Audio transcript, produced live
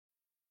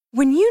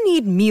When you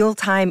need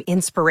mealtime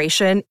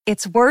inspiration,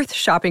 it's worth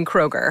shopping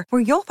Kroger,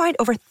 where you'll find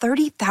over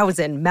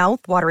 30,000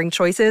 mouth-watering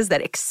choices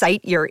that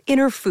excite your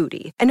inner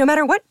foodie. And no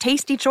matter what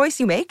tasty choice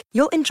you make,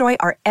 you'll enjoy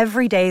our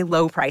everyday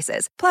low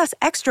prices, plus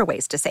extra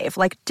ways to save,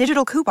 like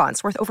digital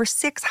coupons worth over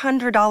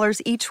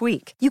 $600 each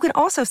week. You can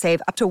also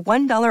save up to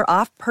 $1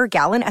 off per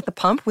gallon at the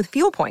pump with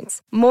fuel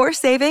points. More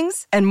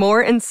savings and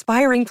more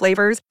inspiring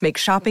flavors make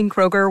shopping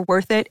Kroger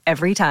worth it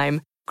every time.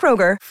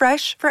 Kroger,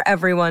 fresh for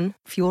everyone.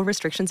 Fuel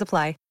restrictions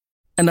apply.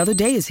 Another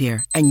day is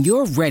here, and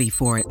you're ready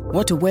for it.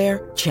 What to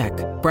wear? Check.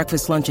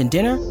 Breakfast, lunch, and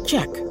dinner?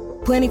 Check.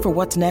 Planning for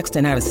what's next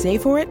and how to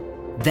save for it?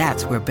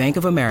 That's where Bank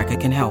of America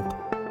can help.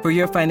 For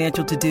your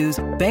financial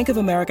to-dos, Bank of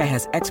America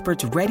has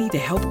experts ready to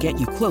help get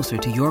you closer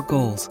to your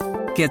goals.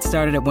 Get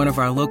started at one of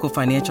our local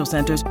financial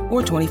centers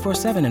or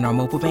 24/7 in our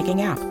mobile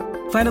banking app.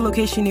 Find a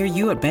location near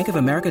you at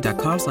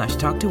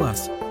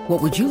bankofamerica.com/talktous.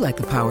 What would you like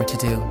the power to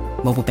do?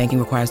 Mobile banking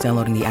requires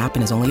downloading the app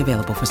and is only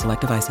available for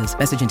select devices.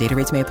 Message and data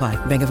rates may apply.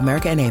 Bank of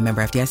America N.A.,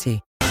 member FDIC.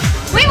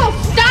 We will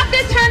stop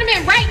this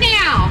tournament right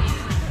now.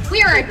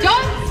 We are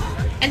adults,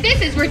 and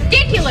this is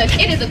ridiculous.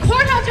 It is a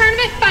cornhole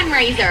tournament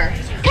fundraiser.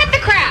 Cut the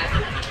crap.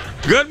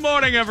 Good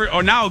morning,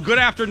 good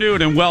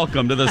afternoon, and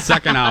welcome to the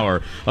second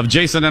hour of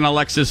Jason and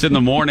Alexis in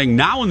the morning.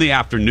 Now in the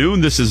afternoon,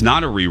 this is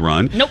not a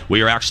rerun. Nope.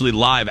 We are actually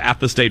live at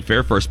the State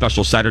Fair for a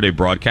special Saturday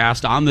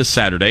broadcast on this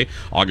Saturday,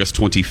 August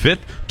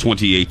 25th,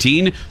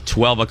 2018,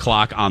 12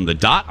 o'clock on the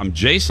dot. I'm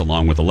Jace,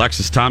 along with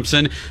Alexis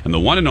Thompson, and the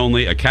one and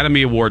only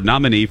Academy Award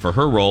nominee for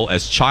her role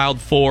as Child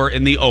 4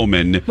 in The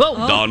Omen,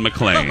 Dawn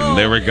McClain.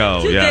 There we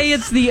go. Today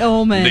it's The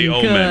Omen. The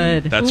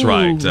Omen. Good. That's Ooh.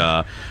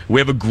 right.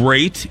 We have a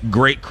great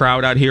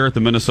crowd out here at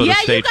the Minnesota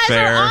State Fair.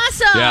 Yeah, you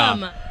guys are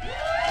awesome. Yeah.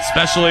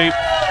 Especially,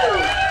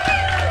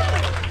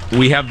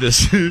 we have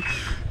this.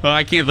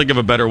 I can't think of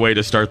a better way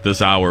to start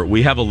this hour.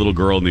 We have a little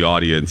girl in the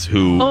audience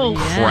who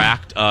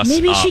cracked us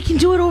Maybe up. she can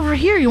do it over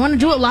here. You want to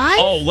do it live?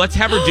 Oh, let's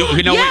have her do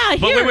it. No, Yeah,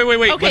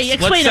 wait. Okay,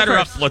 let's set her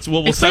up. first.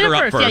 We'll set her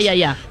up first.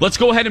 Yeah. Let's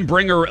go ahead and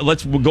bring her. We'll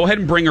go ahead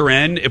and bring her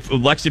in. If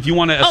Lex, if you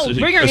want to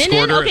bring her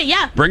escort in? her, Okay,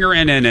 yeah. Bring her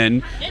in,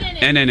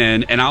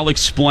 and I'll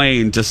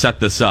explain to set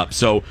this up.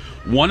 So,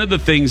 one of the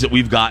things that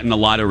we've gotten a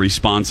lot of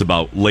response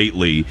about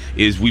lately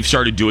is we've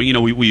started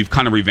doing, we've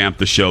kind of revamped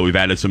the show. We've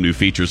added some new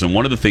features. And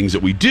one of the things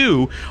that we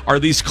do are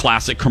these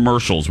classic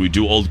commercials. We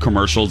do old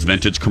commercials,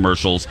 vintage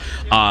commercials.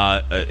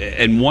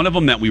 And one of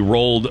them that we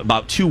rolled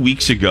about 2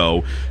 weeks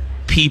ago,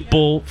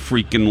 people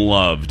freaking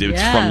loved.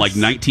 It's from like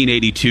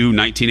 1982,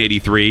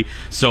 1983.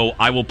 So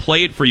I will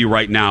play it for you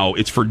right now.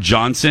 It's for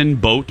Johnson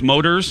Boat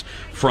Motors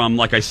from,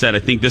 like I said, I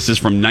think this is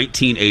from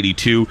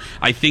 1982.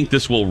 I think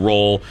this will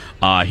roll.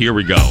 Here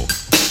we go.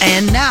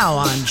 And now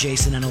on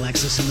Jason and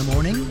Alexis in the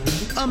morning,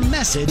 a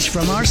message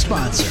from our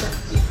sponsor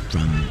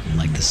from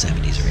like the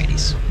 70s or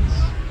 80s.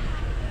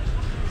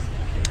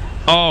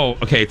 Oh,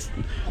 okay.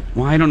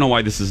 Well, I don't know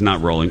why this is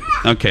not rolling.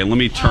 Okay, let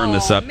me turn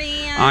this up.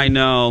 Man. I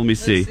know. Let me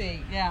see.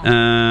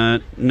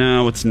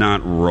 No, it's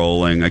not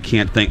rolling. I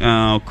can't think.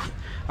 Oh,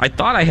 I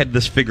thought I had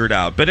this figured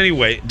out. But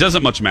anyway, it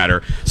doesn't much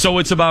matter. So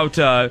it's about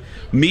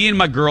me and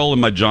my girl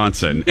and my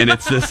Johnson. And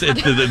it's this.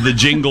 The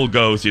jingle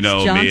goes, me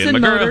and my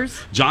girl.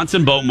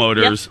 Johnson Boat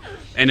Motors. Yep.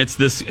 And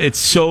it's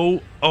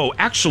so... Oh,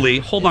 actually,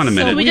 hold on a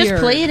minute. So we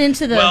just play it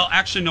into the... Well,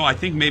 actually, no. I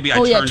think maybe I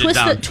turned it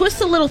down. Twist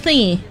the little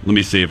thingy. Let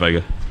me see if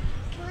I...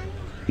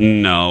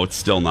 No, it's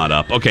still not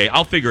up. Okay,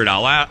 I'll figure it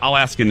out. I'll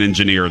ask an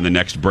engineer in the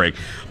next break.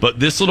 But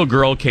this little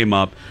girl came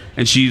up,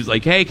 and she's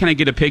like, hey, can I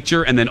get a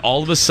picture? And then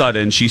all of a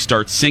sudden, she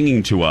starts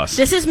singing to us.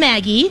 This is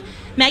Maggie.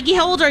 Maggie,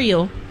 how old are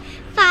you?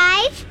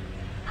 5.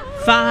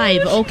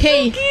 5,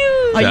 okay. So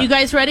cute. Are you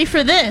guys ready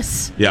for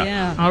this?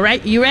 Yeah. All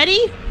right, you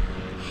ready?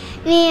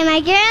 Me and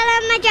my girl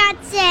and my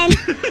Johnson.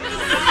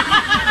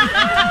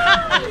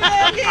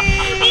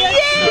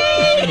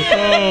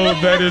 Oh,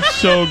 that is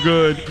so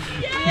good.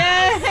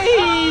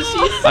 Yay! She's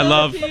so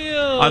cute.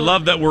 I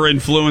love that we're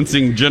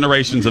influencing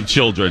generations of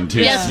children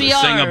to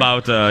sing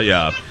about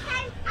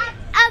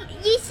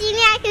You see me?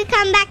 I could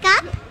come back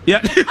up.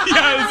 Yeah. Yes.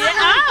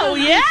 Oh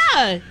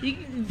yeah.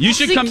 You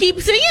should keep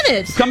singing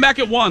it. Come back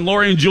at 1.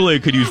 Lori and Julia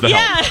could use the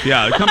help.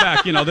 Yeah, come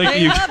back. They love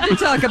to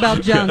talk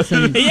about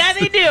Johnson. Yeah,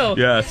 they do.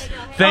 Yes.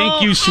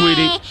 Thank you,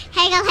 sweetie.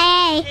 Hey, girl,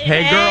 hey.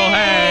 Hey, girl,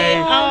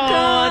 hey.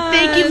 Oh,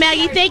 thank you,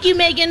 Maggie. Thank you,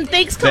 Megan.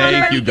 Thanks,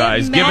 Connor. Thank you,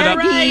 guys. Give it up.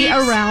 Maggie, a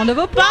round of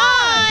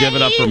applause. Give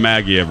it up for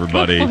Maggie,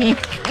 everybody.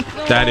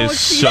 That is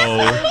so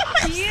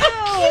cute.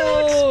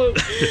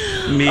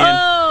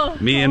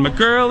 Me and my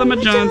girl and my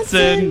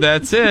Johnson.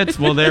 That's it.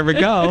 Well, there we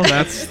go.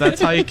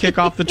 That's how you kick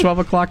off the 12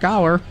 o'clock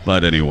hour.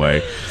 But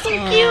anyway. So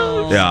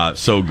cute. Yeah,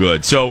 so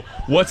good. So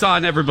what's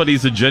on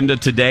everybody's agenda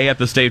today at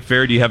the State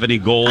Fair? Do you have any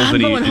goals? I'm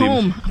going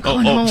home.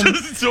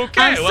 It's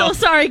okay. I'm so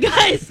sorry,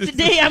 guys.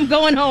 Today I'm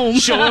going home.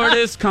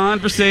 Shortest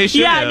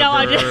conversation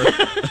ever.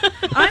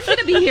 I'm going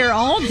to be here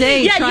all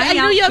day trying I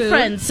know out you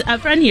have food. a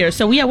friend here.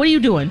 So, what are you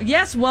doing?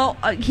 Yes, well,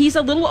 he's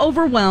a little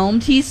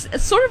overwhelmed. He's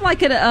sort of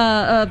like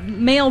a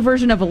male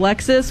version of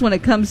Alexis when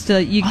it comes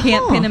to you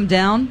can't pin him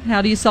down.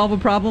 How do you solve a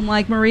problem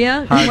like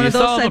Maria? How He's do one you of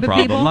those solve type a of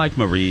problem people. like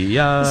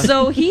Maria?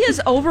 So he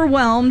is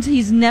overwhelmed.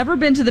 he's never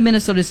been to the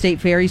Minnesota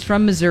State Fair. He's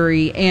from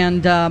Missouri,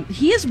 and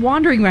he is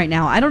wandering right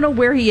now. I don't know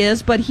where he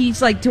is, but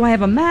he's like, do I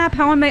have a map?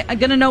 How am I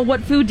going to know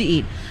what food to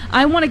eat?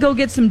 I want to go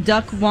get some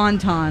duck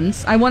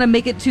wontons. I want to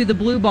make it to the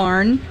Blue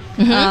Barn.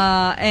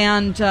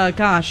 And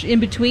in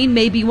between,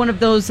 maybe one of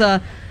those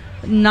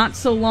not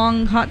so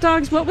long hot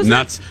dogs. What was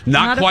that?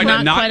 Not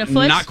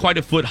quite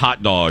a foot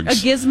hot dogs. A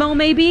gizmo,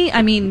 maybe.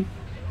 I mean,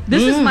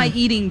 this is my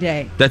eating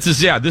day. This is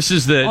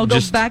the. I'll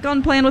go back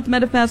on plan with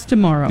MetaFast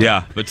tomorrow.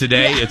 Yeah, but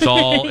today it's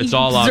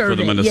all out for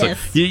the Minnesota.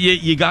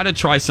 Yes. You got to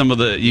try some of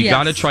the.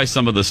 Got to try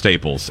some of the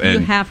staples. And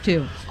you have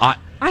to. I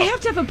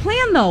have to have a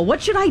plan though.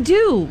 What should I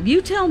do?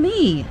 You tell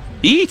me.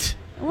 Eat.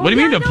 Well, what do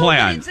you mean yeah, to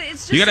plan? It's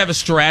just, you got to have a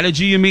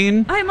strategy, you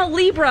mean? I'm a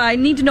Libra. I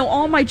need to know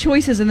all my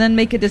choices and then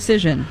make a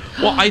decision.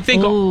 Well, I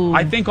think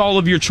all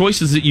of your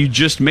choices that you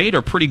just made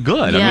are pretty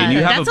good. Yeah, I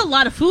mean, that's a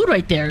lot of food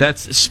right there.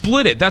 That's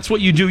split it. That's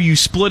what you do. You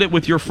split it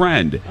with your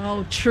friend.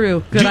 Oh,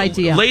 true. Good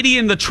idea. Lady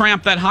in the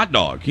Tramp that hot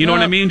dog. You know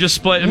what I mean? Just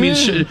split. I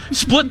mean,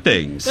 split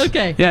things.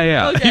 Okay.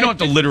 Yeah. Okay. You don't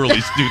have to literally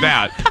do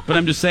that, but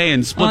I'm just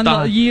saying, split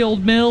on the ye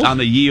old mill. On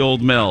the ye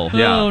old mill.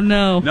 Yeah. Oh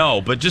no.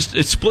 No, but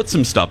just split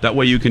some stuff. That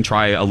way you can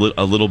try a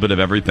little bit of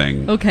everything.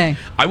 Okay.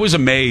 I was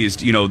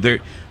amazed,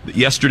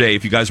 yesterday,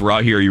 if you guys were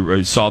out here,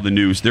 you saw the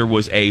news, there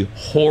was a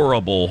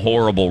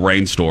horrible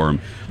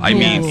rainstorm. I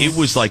mean, it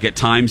was like at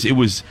times, it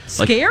was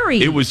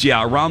scary. It was,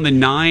 around the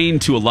 9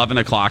 to 11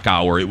 o'clock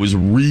hour. It was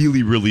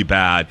really, really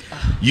bad.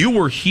 You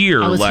were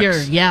here, I was Lex, here,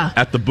 yeah.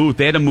 at the booth.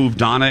 They had to move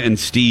Donna and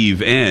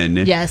Steve in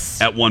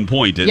at one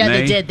point, didn't they?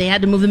 Yeah, they did. They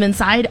had to move them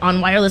inside on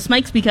wireless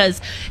mics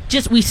because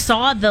we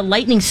saw the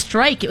lightning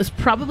strike. It was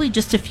probably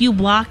just a few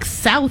blocks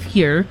south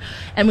here,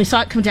 and we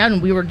saw it come down,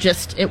 and we were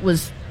it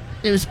was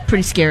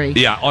pretty scary.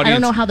 Yeah, I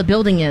don't know how the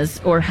building is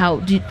or how,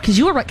 because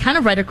you were kind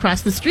of right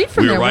across the street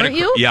from weren't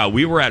you? Yeah,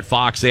 we were at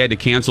Fox. They had to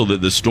cancel.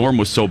 The storm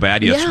was so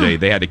bad yesterday.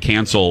 They had to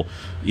cancel.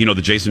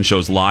 The Jason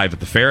Show's live at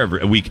the fair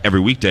every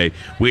weekday.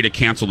 We had to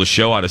cancel the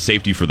show out of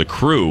safety for the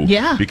crew.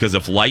 Yeah. Because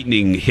if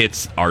lightning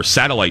hits our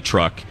satellite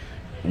truck,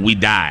 we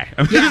die.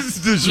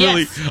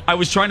 Really, I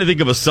was trying to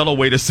think of a subtle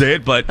way to say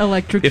it, but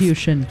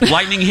electrocution. If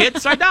lightning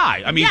hits, I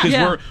die. I mean,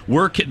 because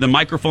we're the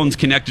microphone's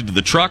connected to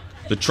the truck.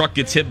 The truck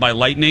gets hit by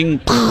lightning,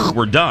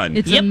 we're done.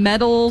 It's a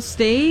metal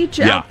stage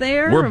out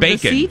there. We're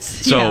baking. The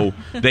seats. So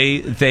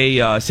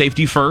they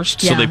safety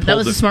first. Yeah, so they pulled that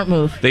was a smart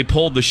move. They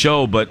pulled the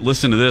show, but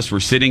listen to this. We're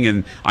sitting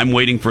and I'm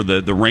waiting for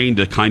the rain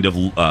to kind of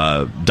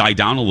die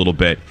down a little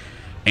bit.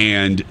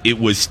 And it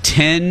was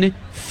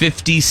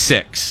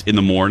 10:56 in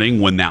the morning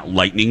when that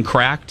lightning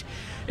cracked.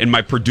 And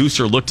my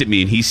producer looked at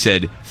me and he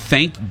said,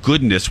 thank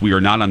goodness we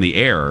are not on the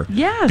air.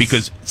 Yes.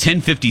 Because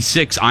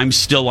 10:56, I'm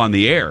still on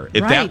the air.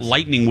 If that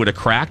lightning would have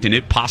cracked and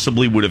it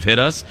possibly would have hit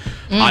us,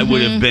 I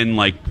would have been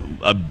like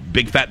a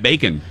big fat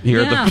bacon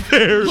here at the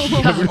fair.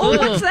 Oh,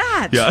 what's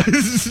that? Yeah.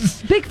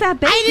 Big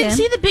fat bacon. I didn't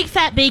see the big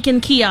fat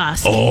bacon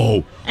kiosk.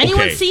 Oh.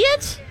 Anyone okay. see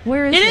it?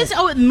 Where is it? It is.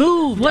 Oh, it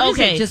moved. What is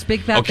okay. it? Just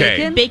big fat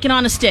bacon? Bacon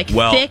on a stick.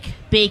 Well, thick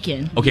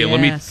bacon. Okay,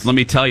 Yes. let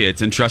me tell you,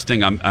 it's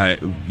interesting.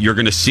 You're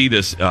going to see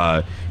this.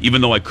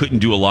 Even though I couldn't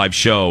do a live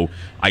show,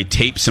 I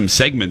taped some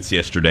segments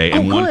yesterday,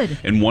 and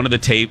one of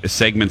the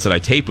segments that I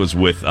taped was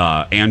with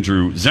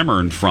Andrew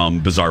Zimmern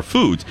from Bizarre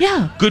Foods.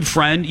 Yeah, good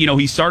friend.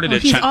 He started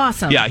at he's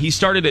awesome. Yeah, he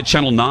started at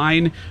Channel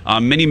 9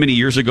 many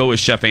years ago as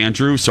Chef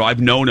Andrew. So I've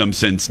known him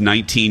since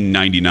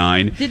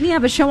 1999. Didn't he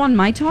have a show on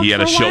My Talk? He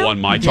had a show on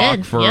My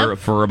Talk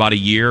for about a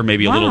year,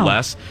 maybe a little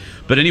less.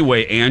 But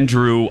anyway,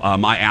 Andrew,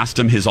 I asked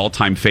him his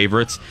all-time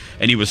favorites,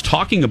 and he was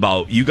talking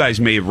about. You guys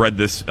may have read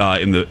this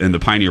in the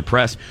Pioneer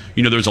Press.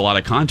 There's a lot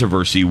of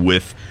controversy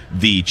with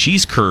the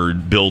cheese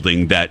curd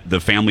building that the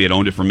family had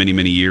owned it for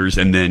many years,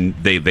 and then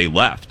they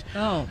left.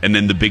 Oh. And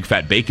then the big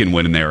fat bacon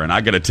went in there, and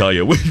I got to tell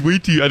you,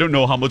 wait till I don't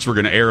know how much we're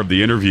going to air of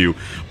the interview,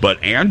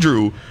 but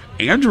Andrew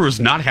is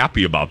not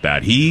happy about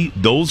that.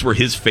 Those were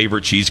his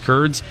favorite cheese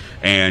curds,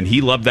 and he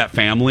loved that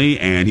family,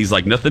 and he's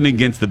like, nothing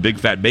against the big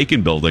fat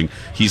bacon building.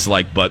 He's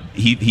like, but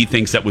he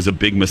thinks that was a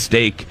big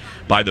mistake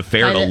by the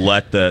fair to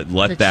let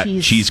that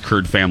cheese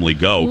curd family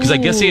go. Because I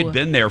guess he had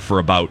been there for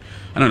about,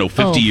 I don't know,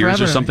 50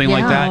 years or something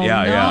like that.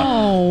 Yeah.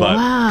 But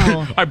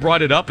wow. I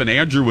brought it up, and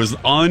Andrew was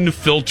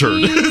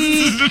unfiltered.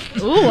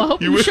 Ooh, I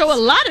hope you show a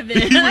lot of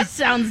it. That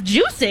sounds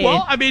juicy.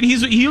 Well, I mean,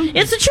 it's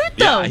the truth,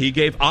 though. Yeah, he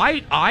gave.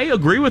 I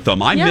agree with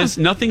him. I miss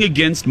nothing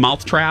against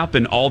Mouthtrap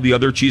and all the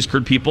other cheese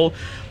curd people.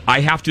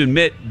 I have to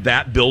admit,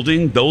 that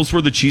building, those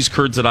were the cheese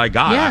curds that I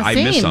got. Yeah, I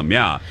miss them,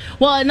 yeah.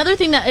 Well, another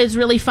thing that is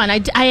really fun,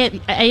 I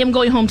am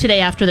going home today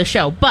after the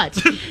show, but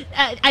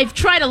I've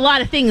tried a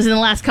lot of things in the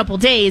last couple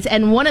days,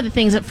 and one of the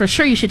things that for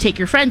sure you should take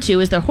your friend to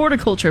is the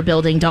horticulture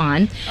building,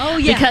 Dawn. Oh,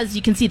 yeah. Because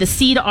you can see the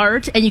seed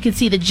art, and you can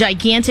see the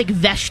gigantic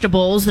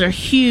vegetables that are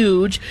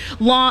huge,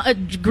 long,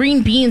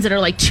 green beans that are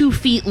like 2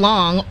 feet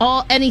long,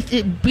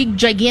 big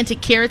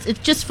gigantic carrots. It's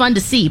just fun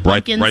to see.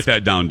 Pumpkins. Write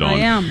that down, Dawn. I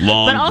am.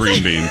 Long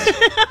green beans.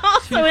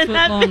 Also in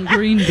that long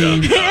green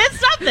beans.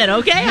 It's not something,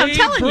 okay? I'm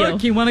telling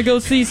Brooke, you want to go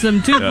see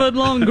some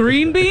 2-foot-long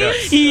green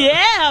beans?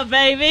 Yeah,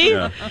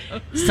 baby.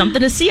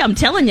 Something to see, I'm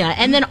telling you.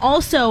 And then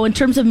also, in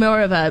terms of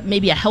more of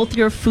maybe a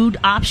healthier food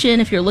option,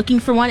 if you're looking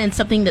for one and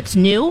something that's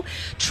new,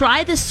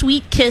 try the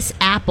Sweet Kiss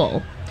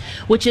apple,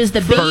 which is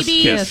the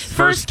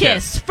First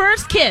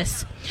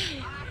kiss.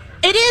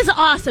 It is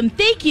awesome.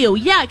 Thank you.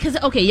 Yeah, because,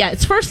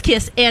 it's First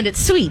Kiss and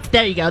it's sweet.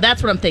 There you go.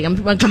 That's what I'm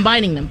thinking. I'm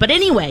combining them. But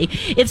anyway,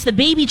 it's the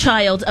baby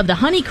child of the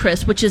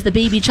Honeycrisp, which is the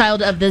baby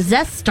child of the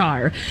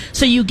Zestar.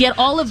 So you get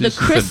all of the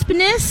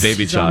crispness.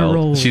 Baby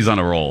child. She's on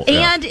a roll.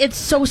 And it's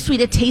so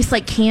sweet. It tastes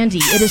like candy.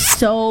 It is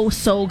so,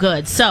 so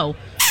good. So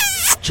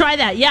try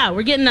that. Yeah,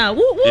 we're getting a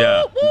woo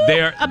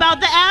about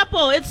the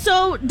apple. It's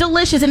so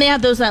delicious. And they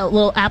have those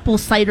little apple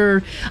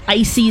cider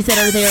ices that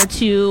are there,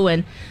 too.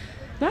 And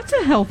that's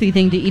a healthy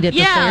thing to eat at the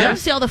fair. Yeah,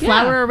 see all the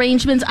flower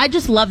arrangements. I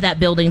just love that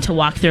building to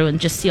walk through and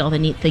just see all the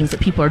neat things that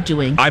people are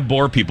doing. I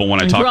bore people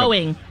when I talk.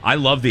 Growing. I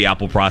love the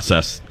apple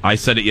process. I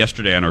said it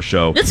yesterday on our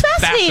show. It's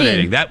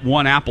fascinating. That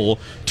one apple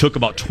took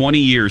about 20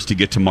 years to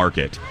get to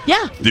market.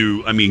 Yeah.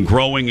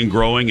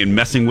 Growing and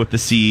messing with the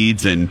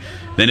seeds, and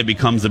then it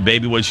becomes a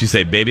baby. What did she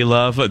say? Baby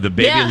love, the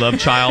baby love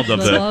child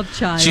of the love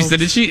child. She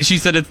said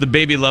it's the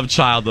baby love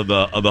child of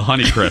the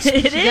Honeycrisp.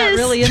 It is. She got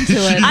really into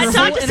it. I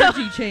talked to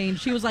energy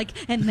change. She was like,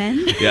 and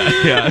then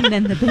yeah. And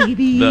then the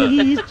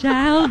baby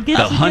child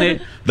gets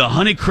the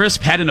Honeycrisp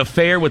had an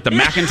affair with the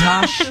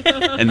Macintosh,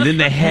 and then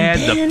they had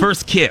the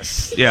first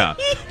kiss. Yeah,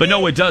 but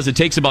no, it does. It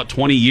takes about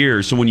 20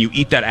 years. So when you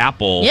eat that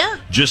apple,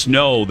 just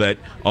know that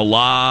a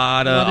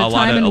lot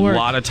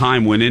of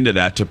time went into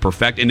that to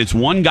perfect. And it's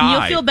one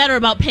guy. You'll feel better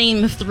about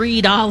paying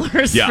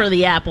 $3 for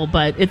the apple,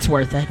 but it's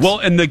worth it. Well,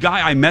 and the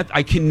guy I met,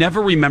 I can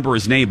never remember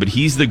his name, but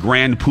he's the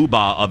grand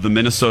poobah of the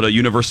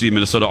University of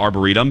Minnesota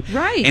Arboretum.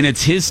 Right. And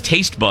it's his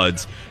taste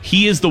buds.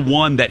 He is the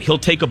one that he'll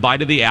take a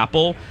bite of the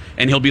apple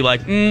and he'll be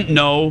like,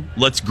 no,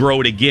 let's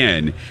grow it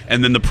again.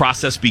 And then the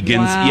process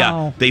begins. Wow.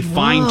 Yeah, they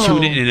fine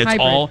tune it, and it's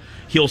hybrid.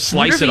 he'll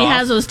slice it off. off. He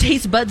has those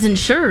taste buds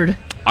insured.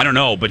 I don't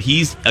know, but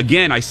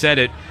I said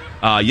it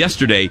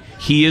yesterday,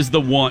 he is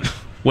the one.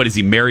 What is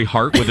he, Mary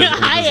Hart with his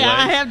legs?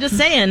 I have to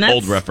say, that's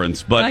old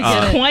reference, but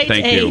quite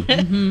thank you.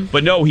 Mm-hmm.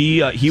 But no, he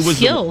was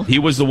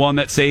the one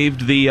that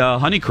saved the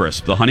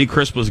Honeycrisp. The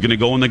Honeycrisp was going to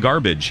go in the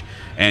garbage,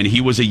 and he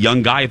was a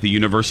young guy at the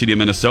University of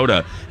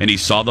Minnesota, and he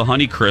saw the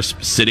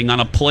Honeycrisp sitting on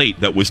a plate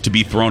that was to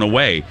be thrown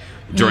away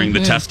during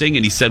the testing,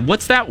 and he said,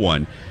 "What's that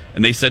one?"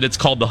 And they said it's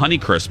called the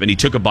Honeycrisp, and he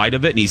took a bite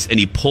of it, and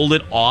he pulled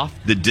it off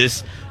the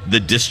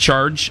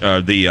discharge,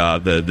 get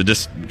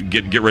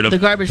rid of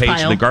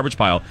the garbage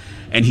pile,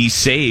 and he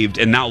saved.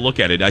 And now look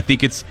at it. I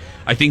think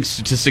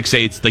statistics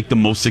say it's like the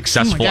most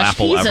successful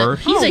apple ever.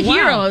 He's a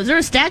hero. Is there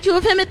a statue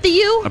of him at the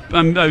U?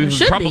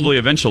 Probably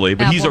eventually,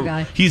 but he's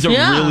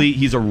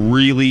a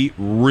really,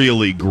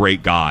 really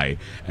great guy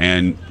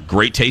and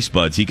great taste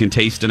buds. He can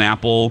taste an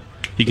apple.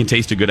 He can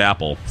taste a good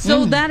apple.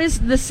 So that is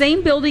the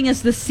same building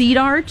as the Seed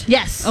Art?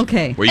 Yes.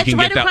 Okay. Where you it's can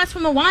right get across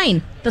from the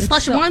wine.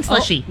 The wine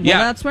slushy. Well,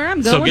 that's where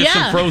I'm going. So get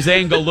some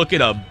Frosé and go look at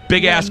a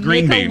big-ass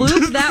green bean. The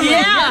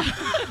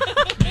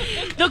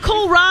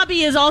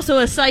kohlrabi is also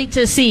a sight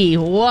to see.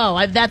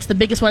 Whoa, that's the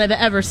biggest one I've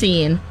ever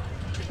seen.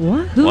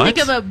 What? Think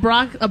of a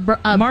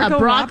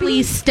broccoli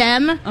Robbie?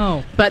 stem,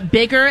 but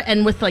bigger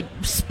and with like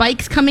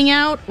spikes coming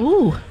out.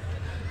 Ooh.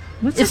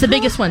 It's the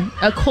biggest one.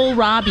 A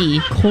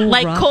kohlrabi.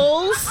 Like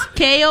Kohl's,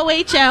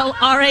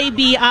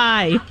 KOHLRABI.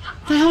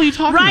 What the hell are you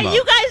talking about? Right,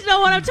 you guys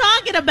know what I'm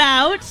talking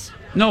about.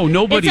 No,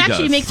 nobody does. It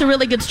actually makes a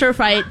really good stir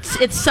fry.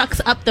 It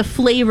sucks up the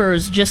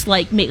flavors just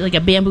like a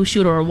bamboo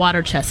shoot or a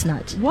water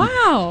chestnut.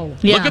 Wow.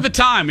 Yeah. Look at the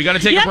time. We got to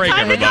take a break,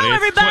 time everybody. To go,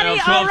 everybody.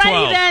 12,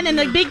 Alrighty then. And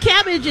the big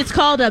cabbage, it's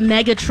called a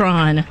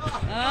Megatron.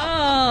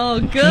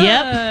 Oh, good.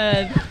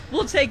 Yep.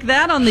 We'll take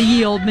that on the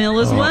ye old mill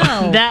as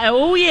well.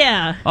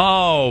 Yeah.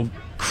 Oh,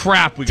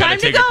 crap. We got to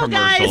take a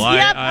commercial.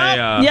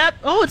 Guys. Yep.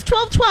 Oh, it's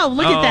 12:12.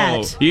 Look at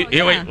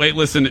that. Wait,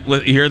 listen.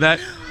 You hear that?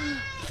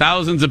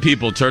 Thousands of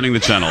people turning the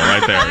channel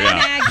right there.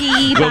 Yeah.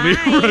 Maggie,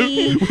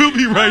 we'll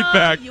be right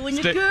back. You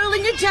and your girl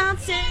and your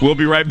Johnson. We'll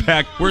be right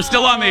back. We're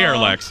still on the air,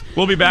 Lex.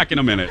 We'll be back in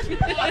a minute.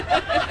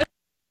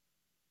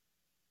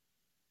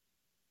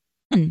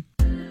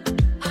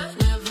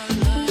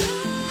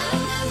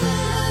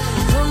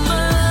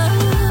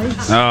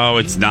 Oh,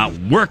 it's not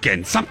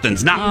working.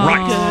 Something's not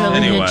right.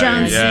 Anyway,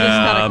 Johnson, you just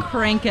gotta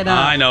crank it up.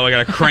 I know, I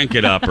gotta crank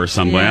it up or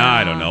something.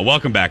 I don't know.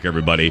 Welcome back,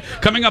 everybody.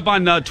 Coming up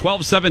on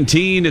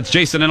 12:17, it's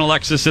Jason and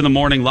Alexis in the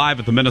morning, live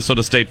at the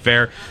Minnesota State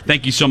Fair.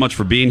 Thank you so much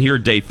for being here.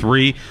 Day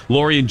 3.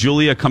 Lori and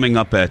Julia coming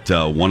up at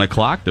 1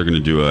 o'clock. They're going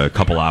to do a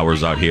couple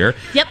hours out here.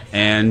 Yep.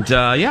 And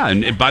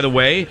and by the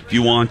way, if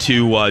you want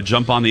to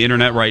jump on the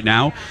internet right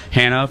now,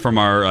 Hannah from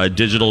our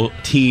digital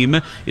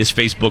team is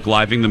Facebook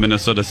Living the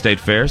Minnesota State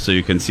Fair, so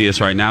you can see us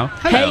right now.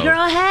 Hey,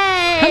 girl,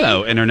 hey.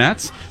 Hello,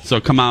 internets. So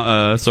come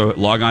out, so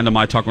log on to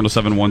My Talk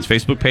 1071's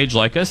Facebook page,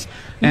 like us,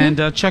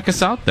 and check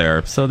us out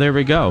there. So there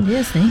we go.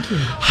 Yes, thank you.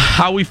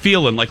 How we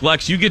feeling? Like,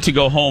 Lex, you get to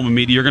go home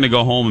immediately. You're going to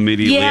go home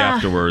immediately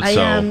afterwards. I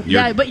am.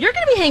 Yeah, but you're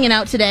going to be hanging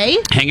out today.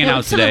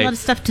 Out today. A lot of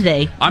stuff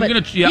today.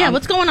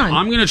 What's going on?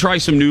 I'm going to try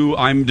some new.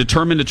 I'm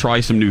determined to try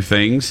some new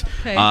things.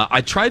 Okay.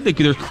 I tried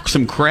there's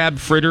some crab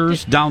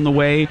fritters down the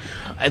way.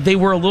 They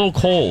were a little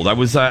cold. I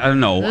was, I don't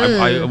know.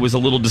 I was a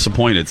little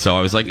disappointed. So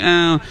I was like,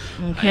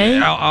 okay.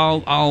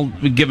 I'll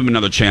give him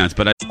another chance.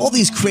 But all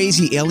these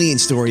crazy alien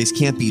stories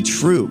can't be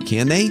true,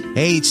 can they?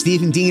 Hey, it's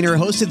Stephen Diener,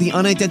 host of the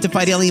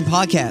Unidentified Alien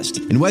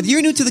Podcast. And whether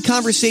you're new to the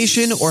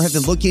conversation or have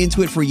been looking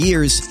into it for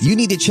years, you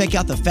need to check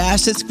out the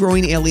fastest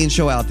growing alien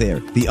show out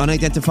there, the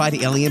Unidentified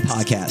Alien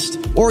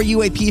Podcast, or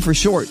UAP for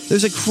short.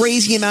 There's a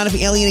crazy amount of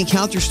alien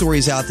encounter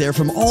stories out there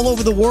from all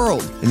over the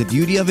world. And the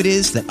beauty of it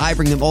is that I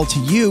bring them all to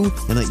you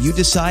and let you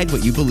decide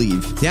what you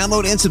believe.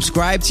 Download and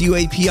subscribe to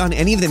UAP on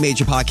any of the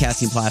major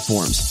podcasting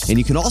platforms. And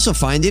you can also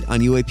find it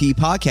on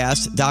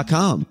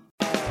UAPpodcast.com.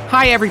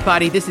 Hi,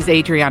 everybody. This is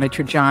Adriana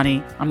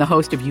Trajani. I'm the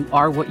host of You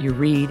Are What You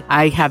Read.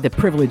 I have the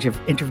privilege of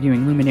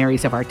interviewing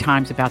luminaries of our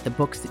times about the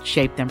books that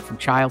shaped them from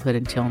childhood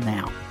until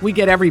now. We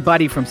get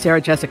everybody from Sarah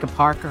Jessica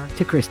Parker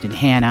to Kristen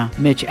Hanna,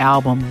 Mitch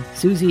Albom,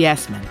 Susie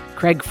Essman,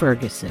 Craig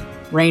Ferguson,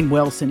 Rainn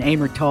Wilson,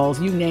 Amor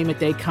Tolls, you name it,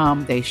 they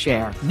come, they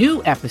share.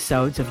 New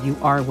episodes of You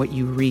Are What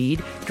You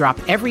Read drop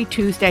every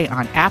Tuesday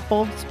on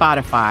Apple,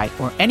 Spotify,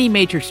 or any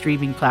major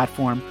streaming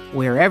platform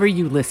wherever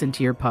you listen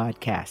to your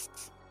podcasts.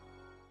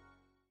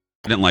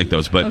 I didn't like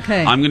those, but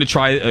I'm going to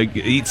try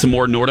eat some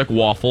more Nordic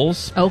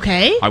waffles.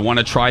 Okay. I want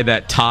to try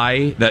that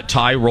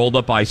Thai rolled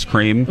up ice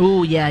cream.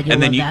 Oh yeah,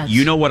 and then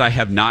you know what I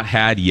have not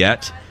had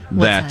yet.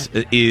 What's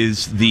that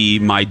is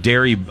my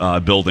dairy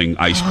building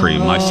ice cream,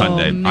 my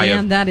sundae.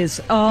 Man, that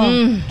is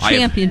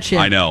championship.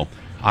 I know.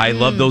 I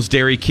love those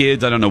dairy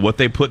kids. I don't know what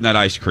they put in that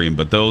ice cream,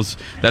 but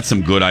that's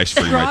some good ice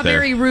cream right there.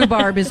 Strawberry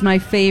rhubarb is my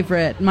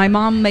favorite. My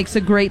mom makes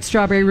a great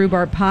strawberry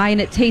rhubarb pie,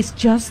 and it tastes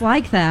just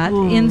like that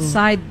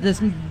inside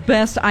this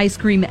best ice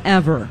cream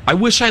ever. I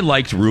wish I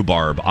liked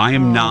rhurbarb. I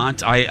am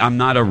not. I'm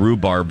not a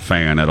rhubarb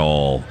fan at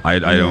all. I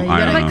don't.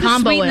 I don't know.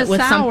 Combo Sweet it and with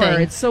sour.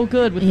 something. It's so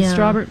good with the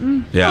strawberry.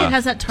 Yeah, it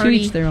has that tarty.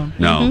 To each their own.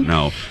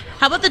 No.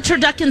 How about the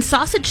turducken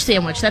sausage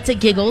sandwich? That's at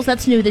Giggles.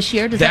 That's new this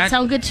year. Does that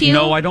sound good to you?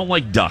 No, I don't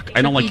like duck.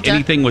 I don't like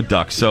anything with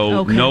duck.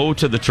 So no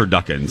to the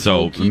turducken.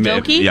 So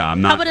Okie-dokie.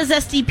 I'm not. How about a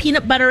zesty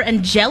peanut butter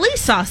and jelly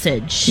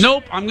sausage?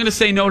 Nope. I'm going to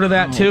say no to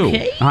that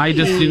too. I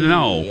just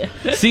no.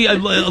 See,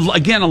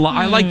 again,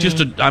 I like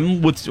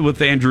I'm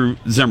with Andrew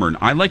Zimmern.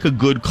 I like a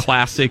good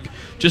classic,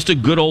 just a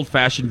good old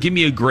fashioned. Give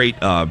me a great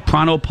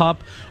Pronto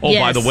Pup. Oh,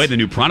 by the way, the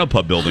new Pronto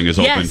Pup building is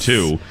open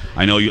too.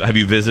 I know you. Have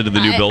you visited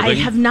the new building? I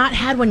have not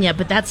had one yet,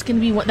 but that's going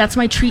to be that's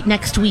my treat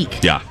next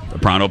week. Yeah, the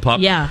Pronto Pup.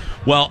 Yeah.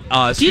 Well,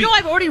 do you know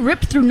I've already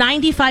ripped through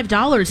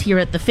 $95 here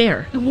at the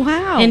fair?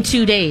 Wow! In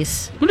 2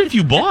 days. What have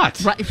you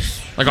bought? Right.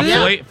 Like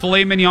a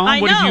filet mignon?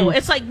 I what know. Did you...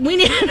 It's like we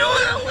need.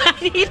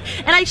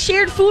 And I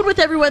shared food with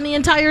everyone the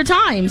entire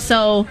time.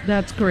 So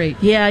that's great.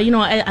 Yeah,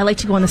 I like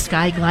to go on the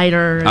Sky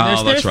Glider.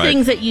 There's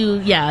things that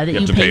you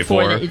pay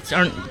for that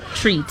aren't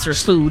treats or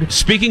food.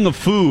 Speaking of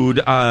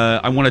food,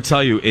 I want to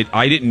tell you,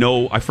 I didn't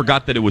know. I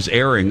forgot that it was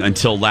airing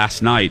until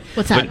last night.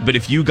 What's that? But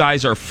if you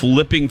guys are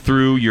flipping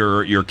through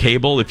your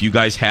cable, if you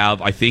guys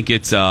have, I think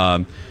it's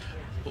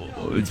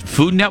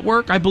Food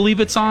Network, I believe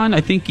it's on. I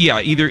think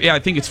I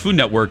think it's Food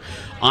Network.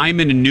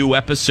 I'm in a new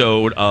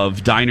episode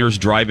of Diners,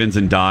 Drive-Ins,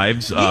 and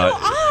Dives. You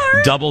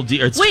are? Double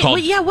D. It's called,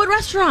 what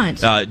restaurant?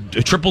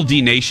 Triple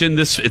D Nation.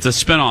 It's a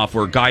spinoff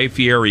where Guy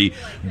Fieri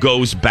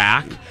goes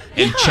back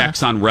and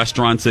checks on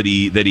restaurants that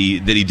he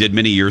did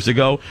many years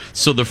ago.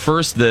 So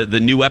the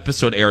new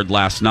episode aired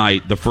last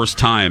night, the first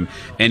time,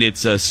 and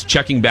it's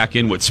checking back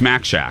in with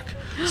Smack Shack.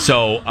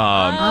 So,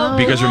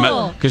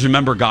 because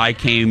remember, Guy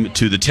came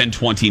to the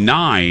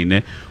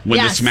 1029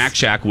 when the Smack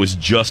Shack was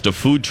just a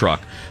food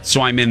truck.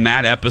 So I'm in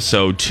that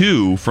episode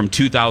too from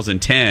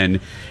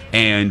 2010,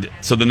 and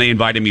so then they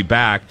invited me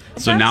back.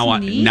 So now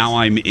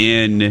I'm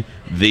in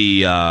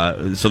the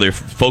so they're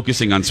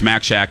focusing on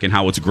Smack Shack and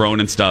how it's grown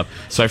and stuff.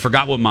 So I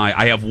forgot what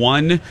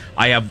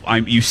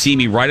you see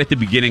me right at the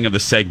beginning of the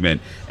segment,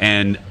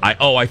 and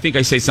I think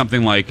I say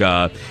something like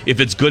if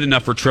it's good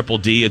enough for Triple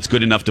D, it's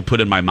good enough to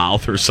put in my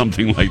mouth or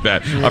something like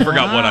that. Wow. I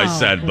forgot what I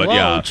said, but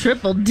yeah,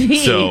 Triple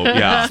D. So yeah,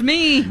 that's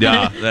me.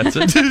 Yeah, that's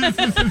it.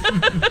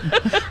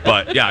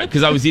 But yeah,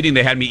 because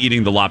they had me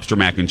eating the lobster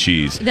mac and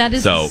cheese. That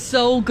is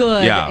so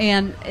good. Yeah.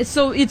 And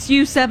so it's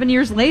you 7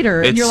 years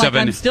later, and you're like,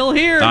 I'm still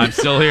here. I'm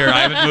still here.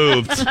 I haven't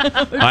moved.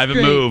 I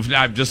haven't moved.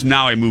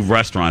 I move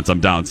restaurants. I'm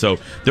down. So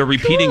they're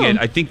repeating it.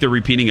 I think they're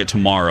repeating it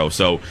tomorrow.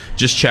 So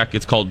just check.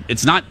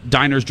 It's not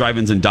Diners,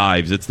 Drive-Ins, and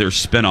Dives. It's their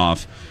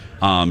spinoff.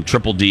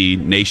 Triple D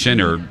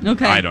Nation, or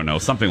I don't know,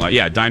 something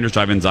like Diners,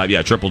 Drive-Ins,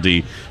 Triple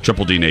D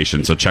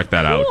Nation. So check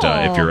that out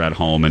if you're at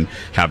home and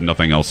have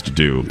nothing else to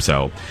do.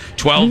 So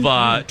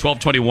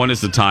 12:21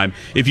 is the time.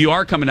 If you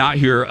are coming out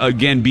here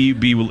again, be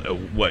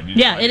what?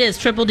 Yeah, it is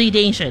Triple D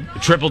Nation.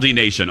 Triple D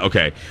Nation.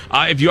 Okay.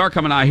 If you are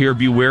coming out here,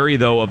 be wary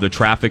though of the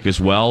traffic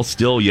as well.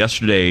 Still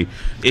yesterday,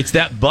 it's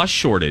that bus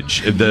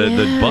shortage,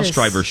 the bus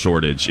driver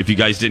shortage. If you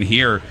guys didn't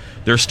hear,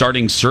 they're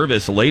starting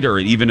service later,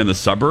 even in the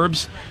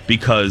suburbs,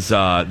 because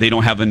they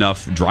don't have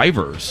enough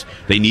drivers.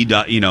 They need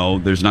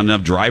there's not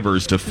enough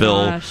drivers to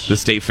fill the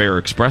State Fair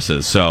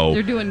expresses. So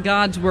they're doing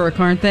God's work,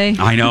 aren't they?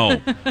 I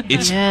know.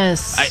 It's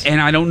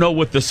and I don't know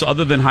what this,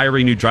 other than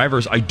hiring new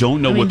drivers. I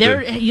don't know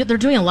they're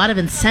doing a lot of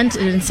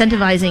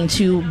incentivizing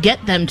to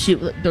get them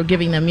to. They're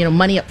giving them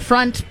money up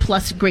front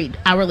plus great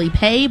hourly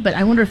pay. But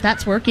I wonder if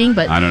that's working.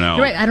 But I don't know.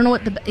 You're right. I don't know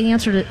what the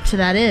answer to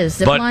that is.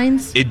 Zip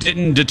lines. It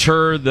didn't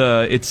deter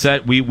It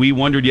set. We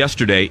wondered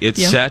yesterday. It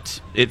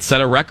set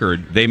a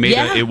record. They made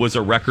it was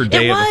a record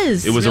day.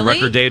 It was a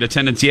record day of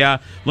attendance. Yeah.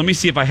 Let me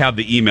see if I have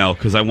the email,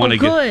 because I want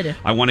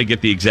to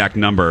get the exact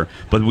number.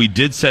 But we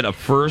did set a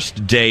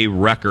first day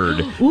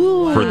record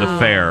for the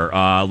fair.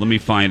 Let me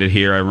find it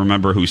here. I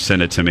remember who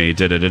sent it to me.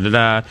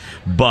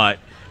 But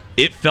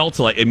it felt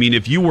like,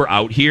 if you were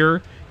out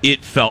here,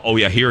 it felt. Oh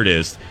yeah, here it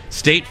is.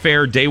 State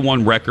Fair Day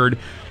 1 record.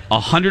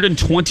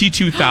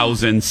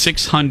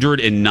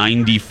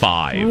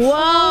 122,695.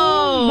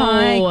 Whoa!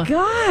 My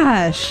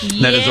gosh!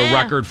 That is a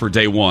record for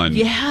Day 1.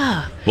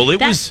 Yeah. Well,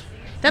 that's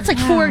like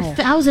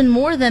 4,000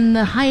 more than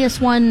the highest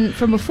one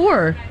from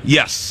before.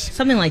 Yes.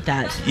 Something like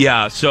that.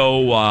 Yeah.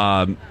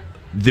 So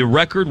the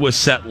record was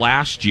set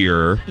last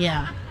year.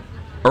 Yeah.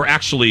 Or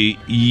actually,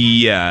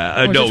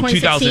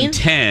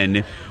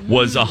 2010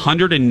 was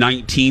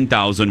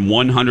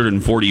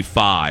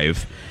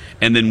 119,145.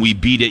 And then we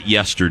beat it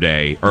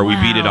yesterday, or we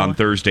beat it on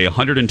Thursday,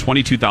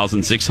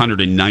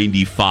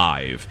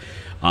 122,695.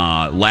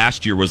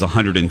 Last year was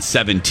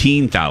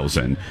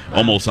 117,000,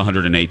 almost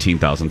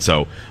 118,000.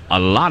 So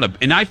a lot of,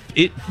 and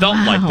it felt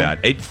like that.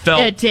 It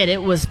did.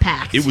 It was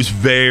packed. It was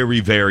very,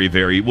 very,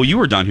 very. Well, you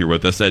were down here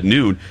with us at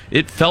noon.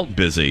 It felt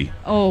busy.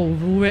 Oh,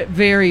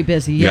 very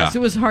busy. Yes, It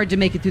was hard to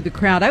make it through the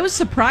crowd. I was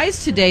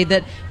surprised today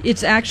that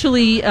it's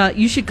actually.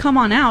 You should come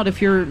on out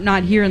if you're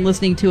not here and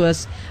listening to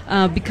us,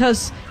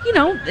 because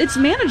it's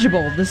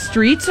manageable. The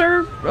streets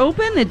are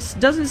open. It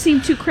doesn't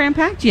seem too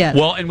cram-packed yet.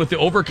 Well, and with the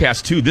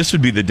overcast too, this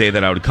would be the day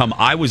that I would come.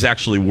 I was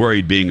actually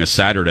worried, being a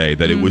Saturday,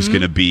 that it was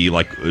going to be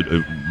like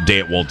a day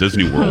at Walt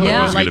Disney World.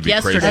 Yeah, it was like going to be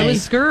yesterday. crazy. I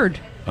was scared.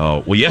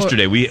 Oh, well,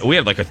 yesterday we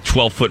had like a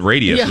 12-foot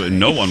radius and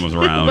no one was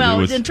around.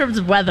 Well, in terms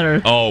of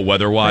weather. Oh,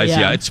 weather-wise,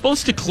 yeah. It's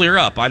supposed to clear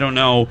up. I don't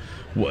know.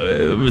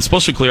 It's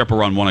supposed to clear up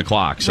around 1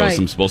 o'clock, so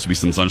it's supposed to be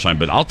some sunshine.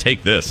 But I'll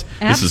take this.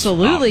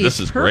 Absolutely, this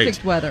is perfect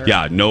great weather.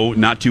 Yeah,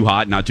 not too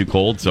hot, not too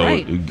cold, so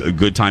a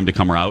good time to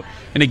come out.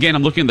 And again,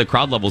 I'm looking at the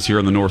crowd levels here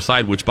on the north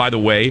side, which, by the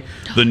way,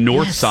 the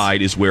north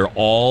side is where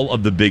all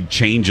of the big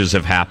changes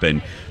have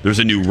happened. There's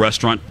a new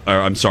restroom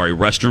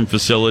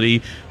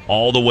facility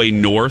all the way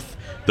north.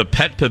 The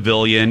Pet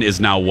Pavilion is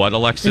now what,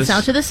 Alexis? It's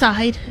out to the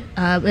side.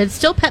 It's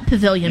still Pet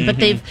Pavilion, but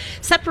they've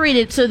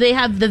separated. So they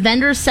have the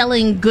vendors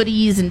selling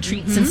goodies and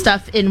treats and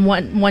stuff in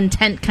one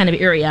tent kind of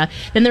area.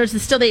 Then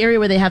there's still the area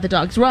where they have the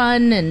dogs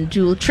run and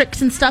do tricks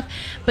and stuff.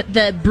 But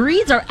the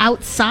breeds are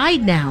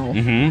outside now.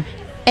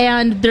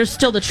 And there's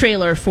still the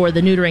trailer for the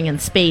neutering and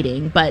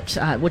spading, but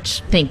which,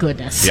 thank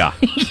goodness. Yeah.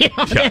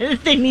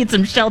 They need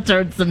some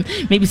shelter and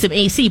maybe some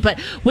AC. But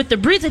with the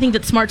breeds, I think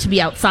that's smart to be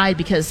outside,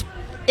 because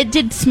it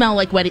did smell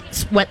like wet,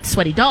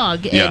 sweaty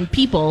dog and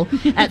people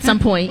at some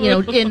point,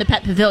 in the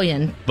Pet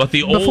Pavilion. But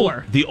the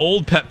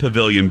old Pet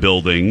Pavilion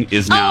building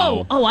is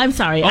now. Oh, I'm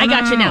sorry. I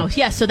got you now.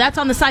 Yes, so that's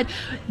on the side.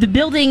 The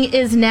building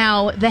is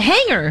now the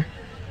hangar,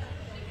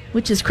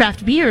 which is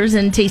craft beers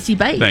and tasty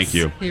bites. Thank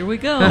you. Here we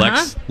go.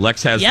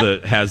 Lex has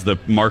the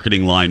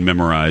marketing line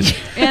memorized.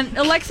 And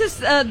Alexis,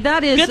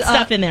 that is good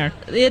stuff in there.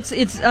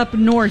 It's up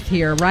north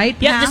here, right?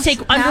 Yeah, just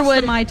take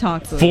Underwood. My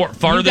talk booth.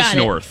 Farthest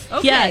north.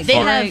 Okay, yeah,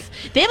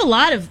 they have a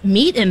lot of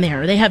meat in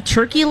there. They have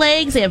turkey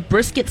legs, they have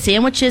brisket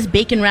sandwiches,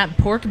 bacon wrapped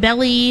pork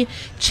belly,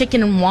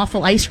 chicken and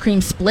waffle ice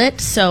cream split.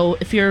 So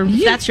if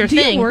that's your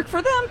thing, do you work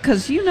for them?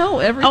 Because you know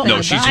everything.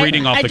 No, she's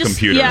reading off the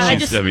computer. Yeah,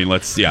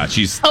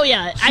 she's. Oh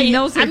yeah, she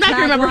knows. I'm not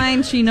going to remember.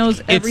 She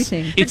knows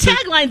everything. The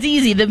tagline's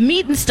easy. The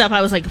meat and stuff,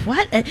 I was like,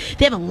 what? They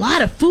have a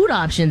lot of food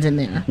options in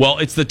there. Well,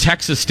 it's the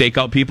Texas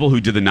stakeout people who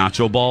do the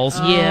nacho balls.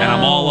 Yeah. And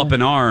I'm all up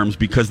in arms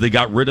because they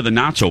got rid of the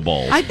nacho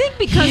balls. I think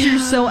because you're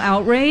so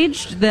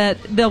outraged that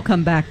they'll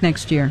come back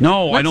next year.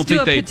 No, I don't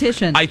think they.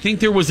 Petition. I think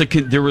there was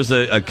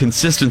a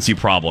consistency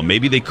problem.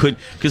 Maybe they could,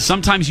 because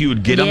sometimes you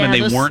would get them and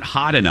they weren't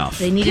hot enough.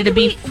 They needed to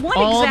be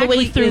all the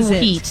way through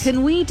heat.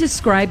 Can we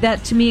describe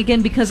that to me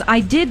again? Because I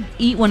did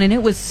eat one and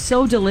it was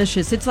so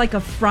delicious. It's like a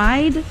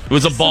fried? It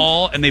was a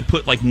ball, and they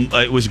put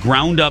it was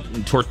ground up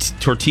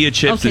tortilla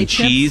chips and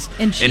cheese,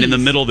 and in the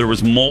middle there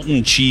was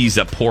molten cheese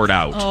that poured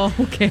out. Oh,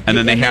 okay. And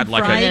then they had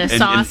like a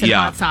sauce and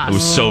hot sauce. It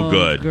was so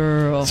good.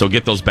 Girl. So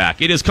get those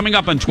back. It is coming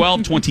up on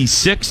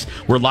 12/26.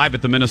 We're live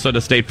at the Minnesota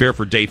State Fair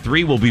for day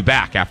 3. We'll be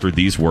back after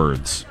these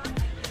words.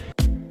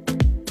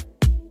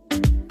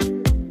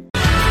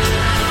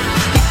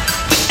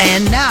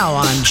 And now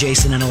on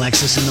Jason and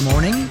Alexis in the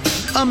Morning,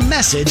 a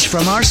message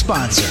from our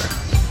sponsor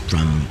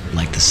from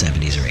like the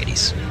 70s or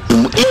 80s.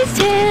 It's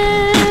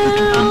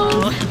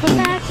time for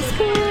back to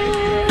school.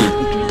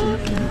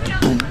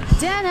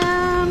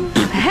 Denim,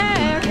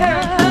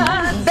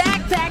 haircut,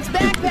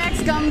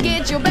 backpacks, come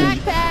get your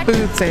backpack.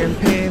 Boots and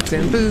pants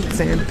and boots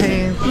and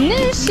pants.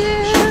 New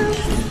shoes,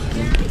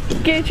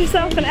 get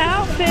yourself an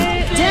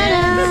outfit.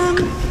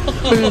 Denim,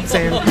 Boots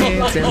and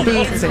pants and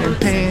boots and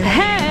pants.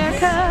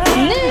 haircut,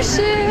 new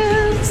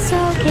shoes. So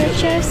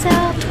get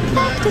yourself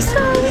back to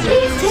school with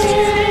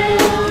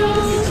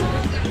details.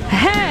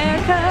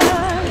 Haircut.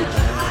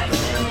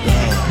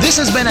 This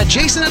has been a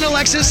Jason and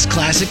Alexis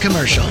classic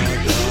commercial.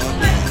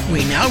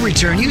 We now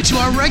return you to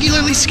our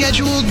regularly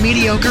scheduled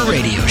mediocre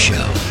radio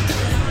show.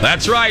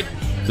 That's right.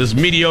 This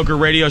mediocre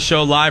radio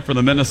show live from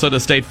the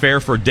Minnesota State Fair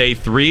for day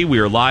 3. We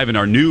are live in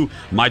our new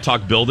My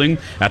Talk building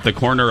at the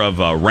corner of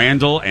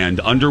Randall and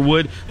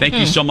Underwood. Thank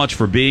you so much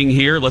for being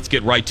here. Let's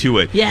get right to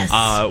it. Yes.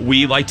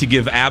 We like to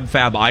give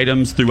AbFab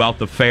items throughout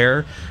the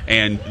fair,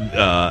 and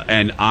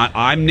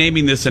I'm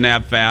naming this an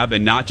AbFab,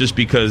 and not just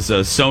because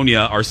Sonia,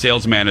 our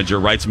sales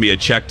manager, writes me a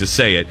check to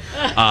say it.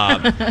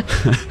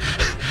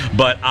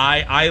 But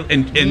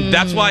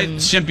that's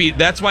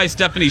why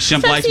Stephanie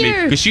Shimp likes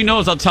me, because she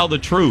knows I'll tell the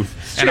truth.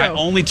 And I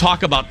only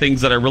talk about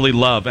things that I really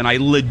love. And I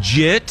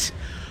legit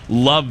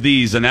love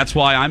these. And that's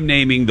why I'm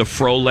naming the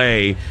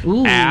Frolay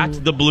at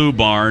the Blue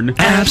Barn.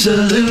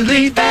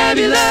 Absolutely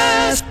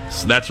fabulous.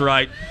 So that's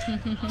right.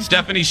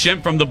 Stephanie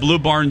Shimp from the Blue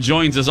Barn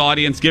joins this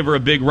audience. Give her a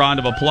big round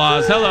of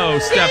applause. Hello,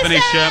 Stephanie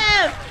Shimp.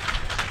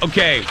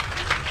 Okay.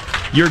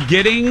 You're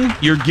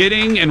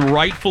getting, and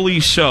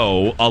rightfully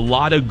so, a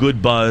lot of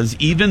good buzz.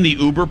 Even the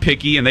uber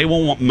picky, and they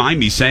won't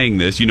mind me saying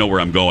this, you know where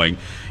I'm going.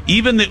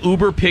 Even the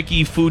uber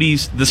picky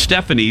foodies, the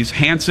Stephanies,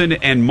 Hanson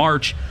and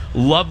March,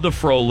 love the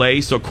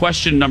Frolay. So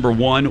question number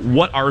 1,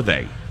 what are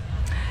they?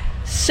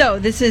 So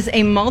this is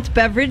a malt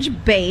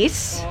beverage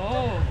base,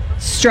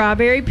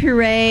 strawberry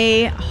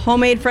puree,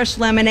 homemade fresh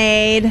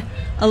lemonade,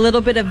 a little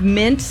bit of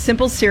mint,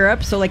 simple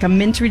syrup, so like a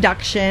mint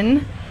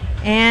reduction,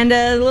 and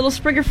a little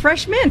sprig of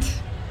fresh mint.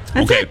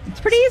 That's it. It's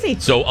pretty easy.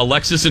 So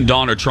Alexis and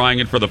Dawn are trying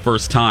it for the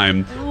first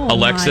time.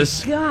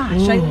 Alexis. Oh my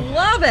gosh, I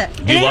love it.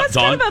 And it has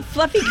kind of a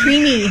fluffy,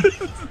 creamy.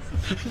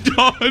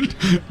 Dawn.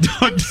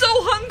 I'm so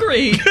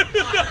hungry.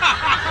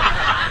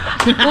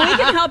 Well, we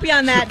can help you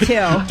on that, too.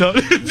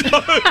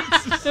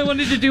 I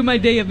wanted to do my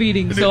day of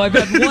eating, so I've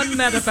had one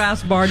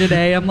Metafast bar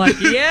today. I'm like,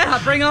 yeah,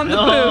 bring on the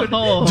food.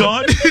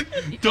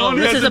 Dawn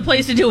this is a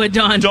place to do it,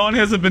 Dawn. Dawn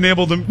hasn't been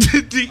able to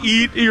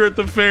eat here at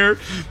the fair.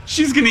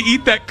 She's going to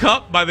eat that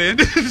cup by the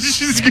end.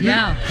 She's gonna,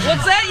 yeah.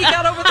 What's that you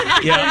got over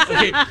there? Yeah.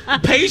 Okay.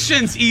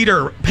 Patience,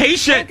 eater.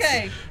 Patience.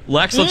 Okay.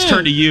 Lex, let's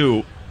turn to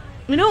you.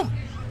 You know,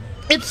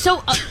 it's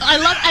so I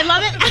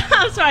love it.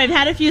 I'm sorry, I've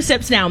had a few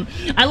sips now.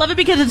 I love it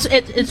because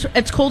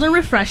it's cold and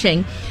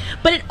refreshing,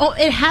 but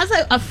it has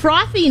a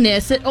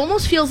frothiness. It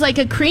almost feels like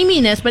a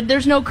creaminess, but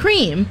there's no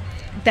cream.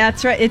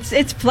 That's right.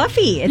 It's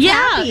fluffy. It's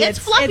happy. It's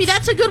fluffy.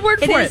 That's a good word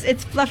for it.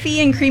 It's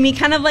fluffy and creamy,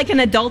 kind of like an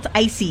adult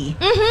icy.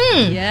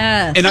 Mm-hmm.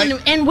 Yes.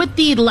 And with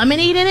the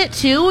lemonade in it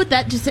too,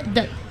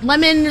 the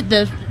lemon,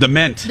 the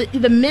mint,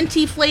 the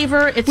minty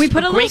flavor. We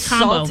put a little great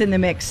combo. salt in the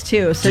mix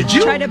too, so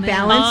try to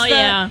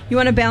balance. You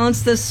want to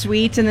balance the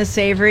sweet and the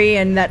savory,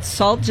 and that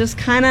salt just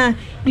kind of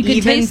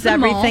evens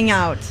everything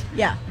out.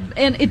 Yeah.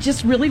 And it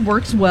just really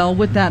works well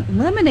with that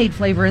lemonade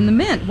flavor in the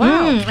mint.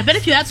 Wow. I bet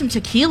if you add some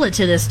tequila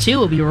to this, too, it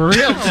would be real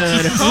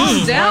good.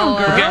 Calm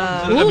down,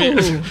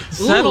 girl.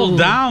 Settle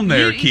down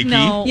there, Kiki.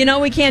 No. You know,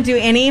 we can't do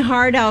any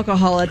hard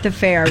alcohol at the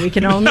fair. We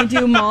can only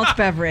do malt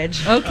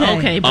beverage.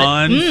 Okay.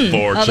 But,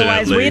 unfortunately.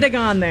 Otherwise, we'd have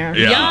gone there.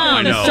 Yeah,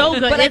 I know. It's so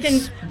good. But I can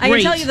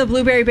tell you the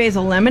blueberry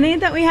basil lemonade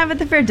that we have at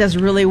the fair does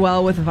really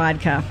well with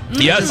vodka.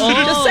 Yes.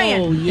 Just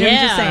saying. Yeah.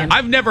 I'm just saying.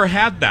 I've never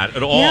had that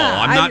at all.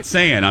 Yeah, I'm not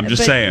saying. I'm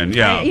just saying.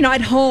 Yeah. At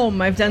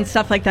home, I've done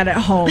stuff like that at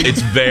home.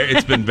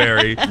 It's been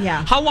very.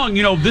 Yeah. How long?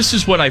 This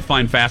is what I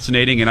find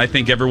fascinating, and I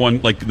think everyone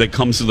that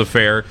comes to the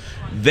fair,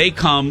 they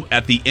come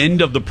at the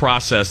end of the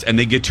process and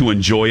they get to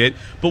enjoy it.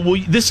 But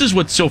this is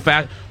what's so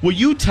fast. Will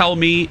you tell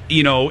me,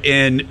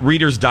 in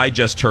Reader's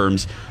Digest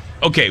terms,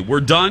 okay,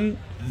 we're done.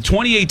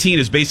 2018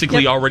 is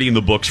basically already in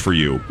the books for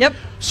you. Yep.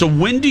 So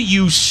when do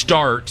you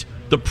start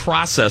the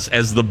process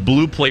as the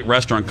Blue Plate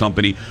Restaurant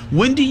Company?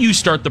 When do you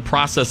start the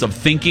process of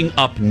thinking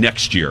up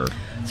next year?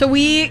 So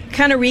we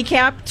kind of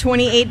recap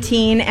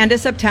 2018, end of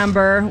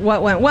September,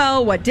 what went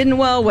well, what didn't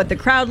well, what the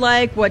crowd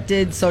liked, what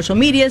did social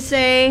media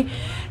say,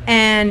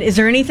 and is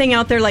there anything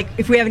out there, like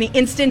if we have any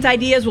instant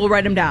ideas, we'll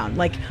write them down.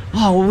 Like,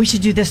 we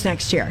should do this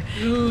next year.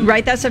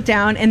 Write that stuff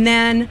down, and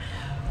then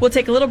we'll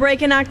take a little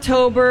break in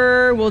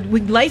October.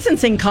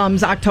 Licensing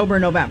comes October,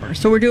 November.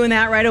 So we're doing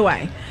that right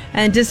away.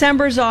 And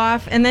December's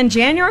off. And then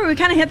January, we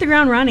kind of hit the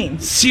ground running.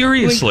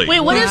 Seriously? Wait,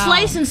 what is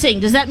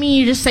licensing? Does that mean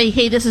you just say,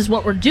 hey, this is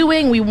what we're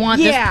doing? We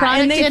want this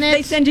product and in it?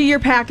 they send you your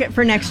packet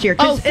for next year.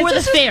 Oh, for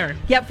the fair.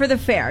 Yep, for the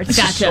fair. This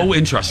is so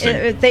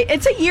interesting.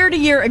 It's a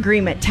year-to-year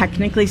agreement,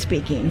 technically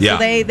speaking. Yeah.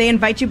 So they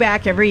invite you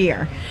back every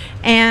year.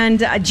 And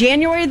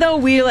January, though,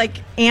 we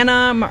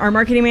Anna, our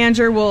marketing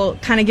manager, will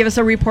kind of give us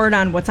a report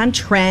on what's on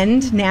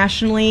trend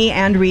nationally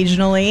and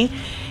regionally.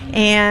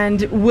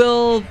 And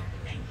we'll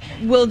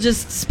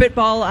just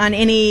spitball on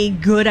any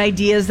good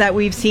ideas that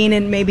we've seen,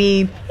 and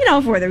maybe,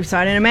 whether we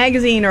saw it in a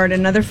magazine or at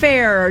another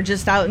fair or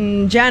just out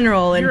in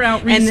general. And you're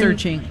out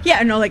researching.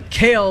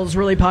 Kale's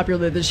really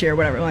popular this year,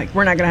 whatever.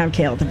 We're not going to have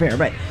kale at the fair,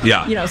 but,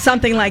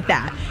 something like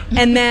that.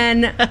 And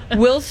then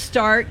we'll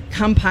start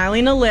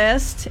compiling a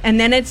list, and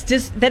then it's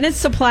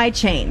supply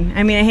chain.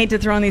 I mean, I hate to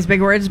throw in these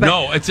big words, but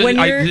no, it's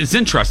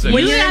interesting.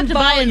 When you have to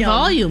buy in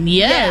volume,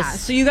 yes. Yeah,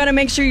 so you got to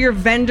make sure your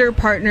vendor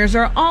partners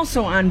are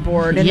also on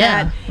board. And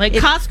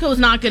Costco's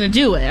not going to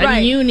do it. Right. I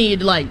mean, you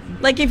need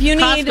if you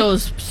need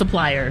Costco's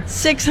supplier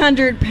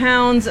 600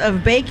 pounds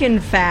of bacon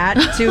fat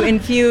to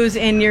infuse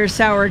in your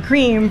sour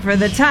cream for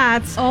the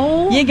tots.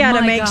 You got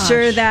to make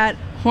sure that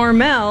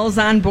Hormel's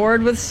on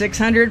board with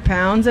 600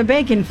 pounds of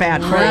bacon fat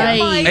for you. Oh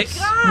my gosh,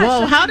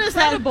 whoa, how does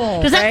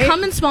that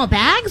come in small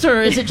bags,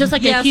 or is it just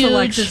like a huge?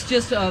 Alexis,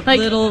 just a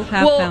little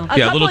half pound.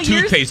 Yeah, little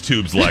toothpaste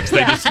tubes, Lex.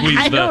 They just squeeze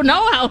I don't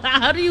know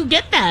how do you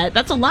get that?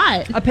 That's a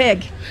lot. A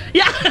pig.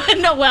 Yeah,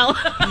 no, well,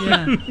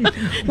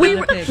 we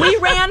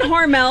ran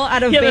Hormel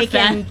out of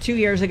bacon 2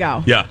 years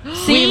ago. Yeah,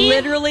 we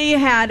literally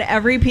had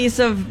every piece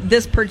of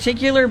this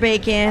particular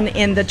bacon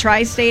in the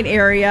tri-state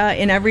area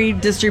in every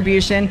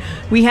distribution.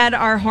 We had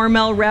our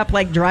Hormel rep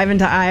driving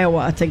to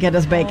Iowa to get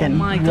us bacon. Oh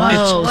my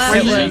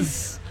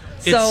gosh.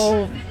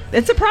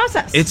 It's a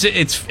process.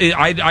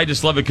 I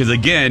just love it because,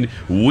 again,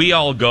 we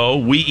all go,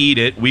 we eat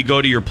it, we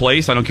go to your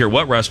place. I don't care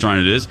what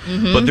restaurant it is,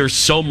 but there's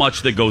so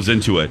much that goes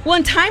into it. Well,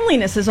 and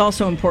timeliness is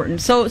also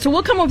important. So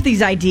we'll come up with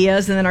these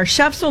ideas, and then our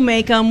chefs will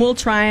make them. We'll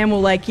try them.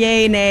 We'll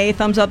yay, nay,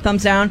 thumbs up,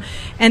 thumbs down,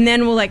 and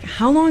then we'll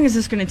how long is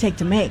this going to take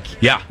to make?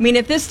 Yeah. I mean,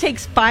 if this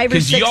takes 5 or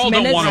 6 y'all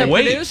don't minutes wanna to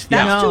wait. produce,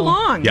 that's too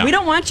long. Yeah. We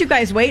don't want you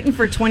guys waiting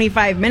for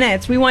 25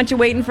 minutes. We want you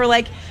waiting for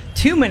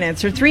 2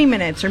 minutes or 3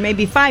 minutes or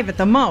maybe 5 at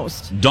the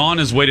most. Dawn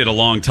has waited a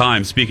long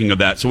time. Speaking of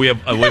that, so we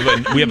have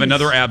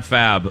another Ab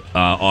Fab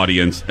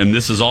audience, and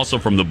this is also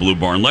from the Blue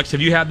Barn. Lex,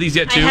 have you had these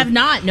yet too? I have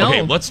not. No.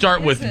 Okay, let's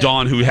start with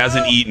Dawn, who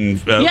hasn't eaten.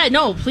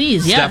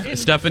 Please. Yeah.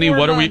 Stephanie,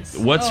 what are we?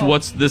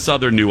 What's this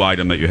other new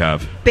item that you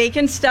have?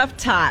 Bacon stuffed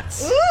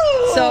tots.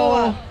 Ooh.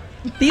 So.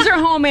 These are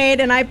homemade,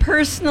 and I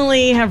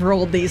personally have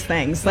rolled these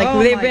things.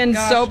 They've been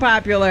so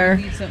popular.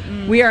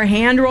 We are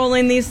hand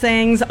rolling these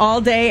things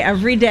all day,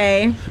 every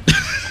day.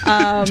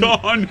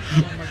 Dawn,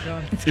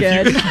 it's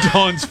good.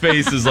 Dawn's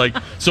face is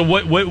so.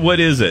 What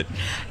is it?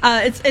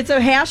 It's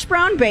a hash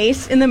brown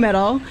base in the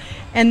middle,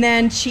 and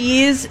then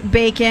cheese,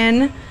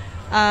 bacon.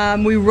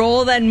 We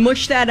roll that and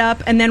mush that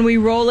up, and then we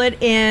roll it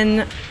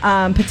in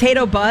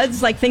potato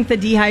buds. Think the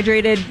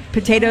dehydrated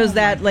potatoes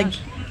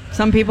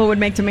some people would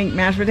make to make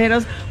mashed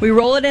potatoes. We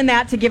roll it in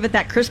that to give it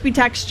that crispy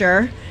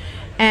texture,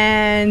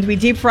 and we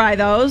deep fry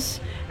those.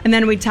 And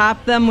then we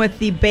top them with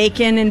the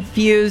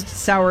bacon-infused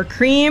sour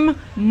cream,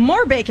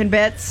 more bacon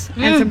bits,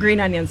 and some green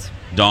onions.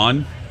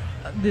 Dawn?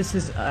 This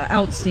is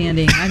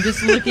outstanding. I'm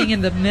just looking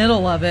in the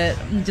middle of it.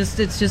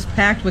 It's just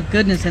packed with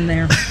goodness in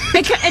there.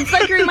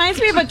 It reminds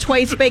me of a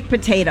twice-baked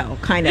potato,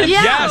 kind of.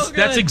 Yeah. Yes,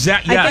 that's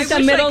exactly. I think the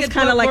middle's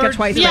kind of like a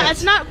twice-baked. Yeah,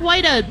 it's not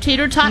quite a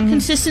tater tot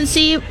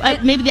consistency.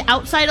 Maybe the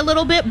outside a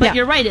little bit, but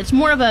you're right. It's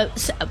more of a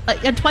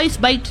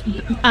twice-baked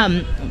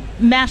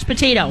mashed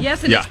potato.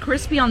 Yes, and it's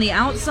crispy on the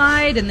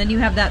outside, and then you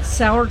have that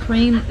sour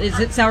cream. Is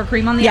it sour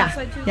cream on the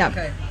outside too? Yeah.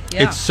 Okay.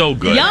 Yeah. It's so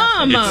good.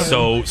 Yum! It's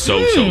so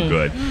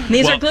good.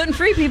 These are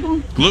gluten-free, people.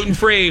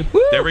 Gluten-free.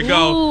 There we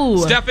go. Ooh.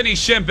 Stephanie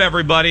Shimp,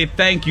 everybody.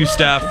 Thank you,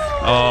 Steph.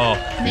 Oh,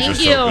 these are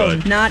so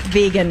good. Not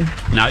vegan.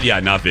 Not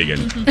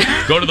vegan.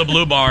 Go to the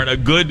Blue Barn. A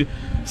good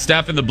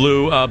Steph in the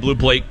Blue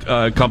Plate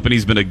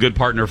company's been a good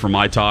partner for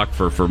My Talk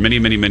for many,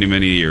 many, many,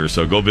 many years.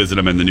 So go visit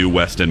them in the new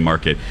West End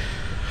Market.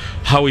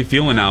 How are we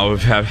feeling now?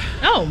 I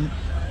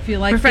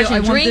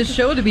want this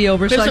show to be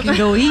over so I can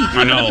go eat.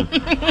 I know.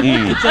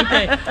 It's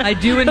okay. I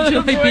do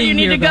enjoy being you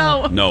need here. to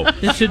go. No.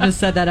 I shouldn't have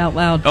said that out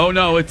loud. Oh,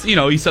 no. It's,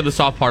 he said the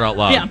soft part out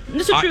loud. Yeah,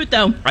 it's the truth,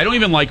 though. I don't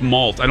even like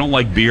malt. I don't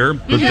like beer,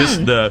 but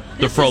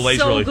the Frolay's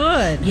so really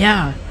good.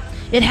 Yeah.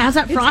 It has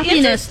that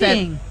frothiness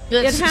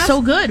that's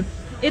so good.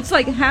 It's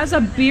has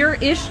a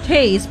beer-ish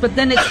taste, but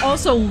then it's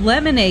also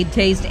lemonade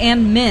taste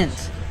and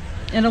mint.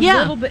 And a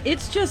little bit,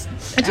 it's just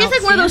it tastes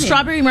like one of those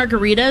strawberry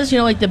margaritas,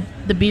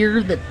 the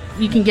beer that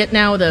you can get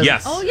now.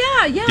 Yes. Oh,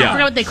 yeah. I forgot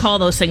what they call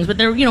those things, but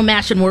they're,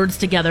 mashing words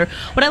together.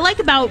 What I like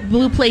about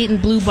Blue Plate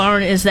and Blue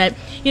Barn is that,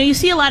 you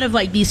see a lot of,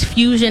 these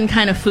fusion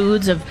kind of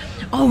foods of,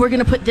 we're going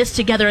to put this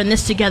together and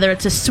this together.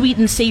 It's a sweet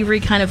and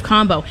savory kind of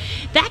combo.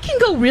 That can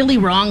go really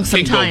wrong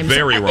sometimes. Can go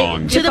very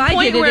wrong. If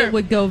I did it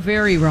would go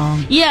very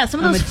wrong. Yeah,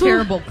 some of those I'm a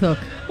terrible cook.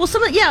 Well,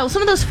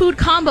 some of those food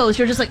combos,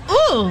 you're just like,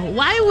 oh,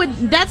 why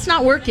would that's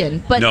not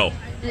working? But no.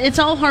 It's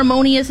all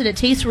harmonious and it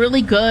tastes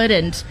really good,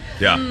 and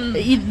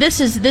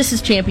this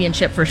is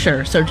championship for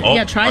sure. So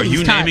try these. Are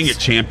you naming it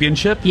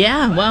championship?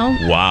 Yeah, well.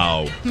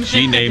 Wow,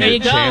 she named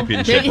it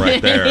championship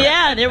right there.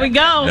 Yeah, there we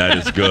go. That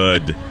is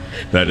good.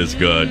 That is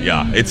good.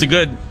 Yeah, it's a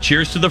good.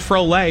 Cheers to the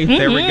Frolay.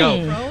 There we go.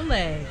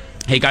 Frolay.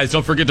 Hey guys,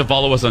 don't forget to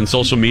follow us on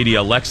social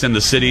media. Lex in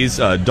the Cities,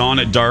 Dawn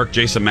at Dark,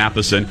 Jason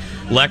Matheson.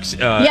 Lex,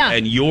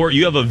 and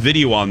you have a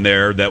video on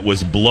there that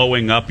was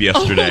blowing up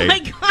yesterday. Oh my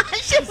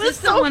gosh, it was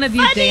so one of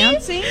you funny.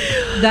 dancing?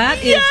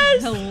 That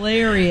is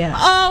hilarious.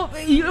 Oh,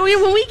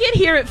 when we get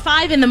here at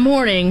 5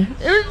 a.m,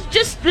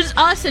 there's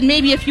us and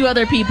maybe a few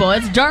other people.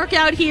 It's dark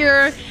out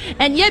here,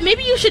 and yet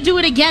maybe you should do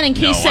it again in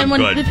case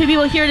the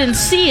people here didn't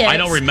see it. I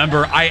don't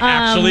remember. I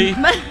actually.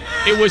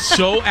 It was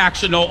so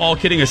all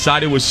kidding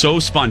aside, it was so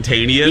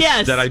spontaneous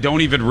that I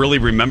don't even really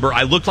remember.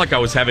 I looked like I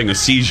was having a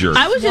seizure.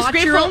 I was just Watch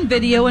grateful. your own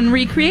video and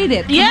recreate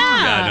it.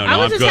 I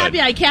was just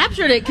happy I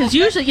captured it because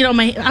usually,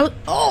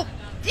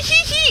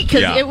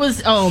 because it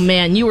was, oh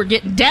man, you were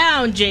getting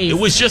down, Jace. It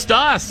was just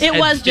us. It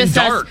was just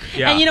dark. us.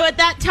 Yeah. And at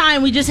that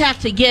time, we just have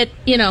to get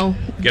it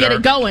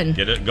going.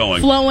 Get it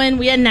going. Flowing.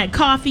 We hadn't had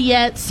coffee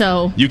yet,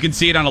 so. You can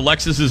see it on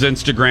Alexis's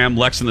Instagram,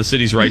 Lex in the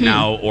Cities right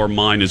now, or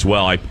mine as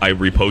well. I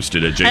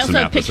reposted it, Jason I also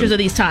have Matheson. pictures of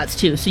these tots,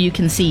 too, so you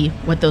can see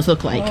what those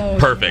look like. Oh,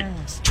 perfect.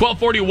 Yes.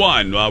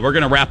 12:41. We're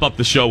going to wrap up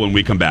the show when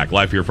we come back.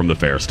 Live here from the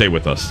fair. Stay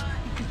with us.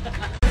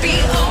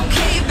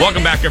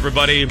 Welcome back,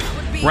 everybody.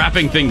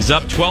 Wrapping things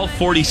up,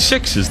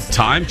 12:46 is the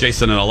time.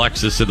 Jason and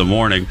Alexis in the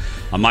morning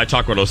on My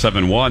Talk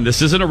 107.1.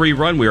 This isn't a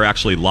rerun. We are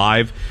actually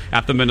live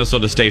at the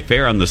Minnesota State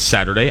Fair on this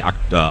Saturday,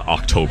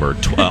 August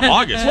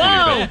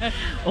 25th.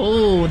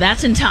 Oh,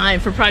 that's in time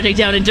for Project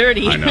Down and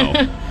Dirty. I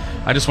know.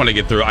 I just want to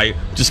get through. I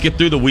just get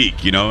through the week,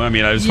 I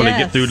mean, I just want to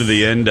get through to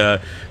the end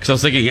because I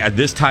was thinking at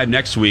this time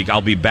next week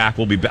I'll be back.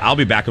 I'll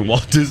be back in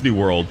Walt Disney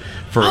World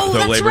for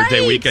the Labor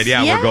Day weekend.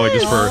 Yeah, we're going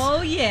just for.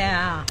 Oh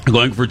yeah.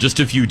 Going for just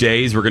a few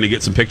days. We're going to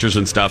get some pictures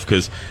and stuff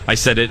because I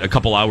said it a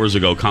couple hours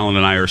ago. Colin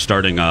and I are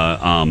starting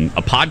a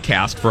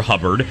podcast for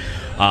Hubbard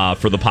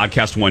for the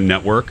Podcast One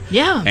Network.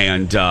 Yeah,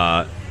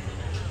 and.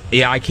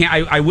 I can't.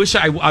 I wish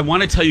I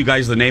want to tell you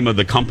guys the name of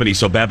the company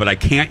so bad, but I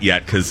can't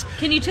yet because.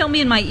 Can you tell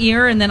me in my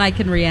ear and then I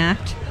can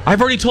react?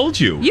 I've already told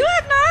you. You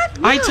have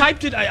not? I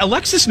typed it.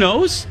 Alexis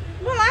knows.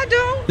 Well, I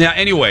don't. Yeah.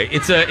 Anyway,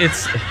 it's.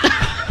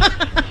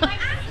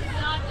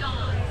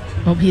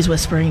 Oh, he's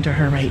whispering to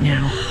her right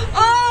now.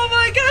 Oh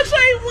my gosh,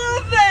 I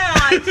love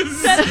that.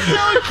 That's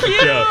so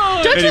cute.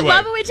 Yeah. Don't you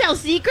love when we tell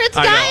secrets,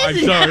 guys?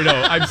 I know.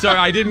 I'm sorry.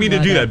 I didn't mean to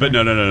do that, but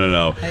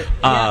no.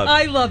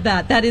 I love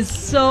that. That is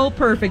so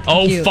perfect.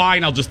 Oh, cute.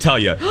 Fine. I'll just tell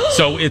you.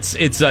 So it's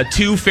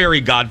two fairy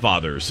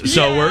godfathers.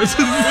 So we're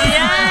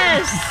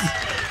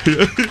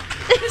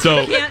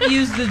So you can't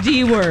use the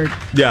D word.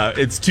 Yeah,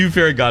 it's two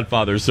fairy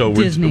godfathers. So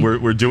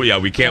we're doing. Yeah,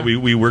 we can't.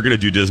 We were going to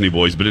do Disney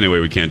Boys, but anyway,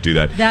 we can't do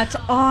that. That's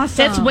awesome.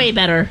 That's way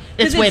better.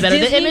 It's way better.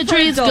 The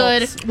imagery is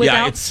good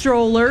without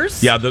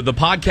strollers. Yeah, the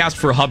podcast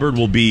for Hubbard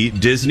will be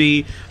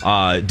Disney.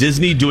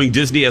 Disney doing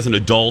Disney as an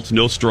adult,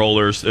 no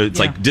strollers. It's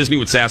like Disney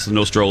with sass and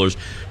no strollers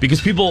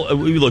because people.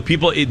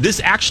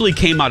 This actually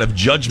came out of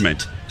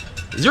Judgment.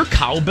 Is there a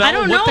cowbell? I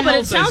don't know, but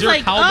it sounds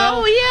like.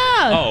 Oh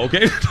yeah. Oh,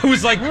 okay. I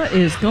was like, what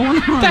is going on?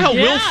 What the hell?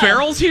 Will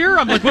Ferrell's here?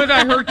 I'm like, when did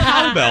I heard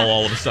cowbell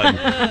all of a sudden?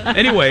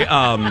 Anyway,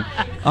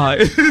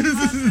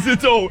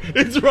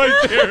 it's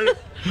right there.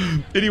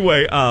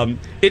 Anyway,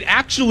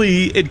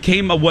 it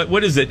came of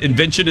what is it?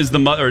 Invention is the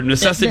mother, or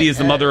necessity is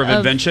the mother of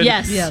invention.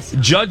 Yes.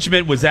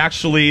 Judgment was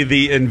actually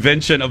the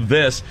invention of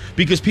this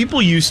because people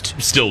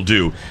still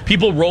do.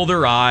 People roll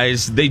their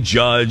eyes, they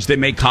judge, they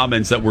make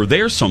comments that we're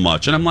there so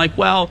much, and I'm like,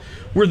 well,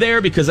 we're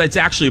there because it's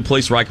actually a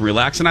place where I can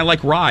relax and I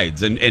like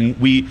rides, and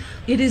we.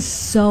 It is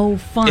so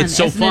fun. It's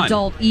so as fun. An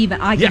adult,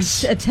 even I can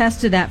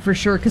attest to that for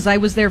sure because I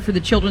was there for the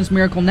Children's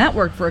Miracle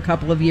Network for a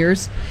couple of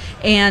years,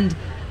 and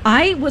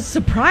I was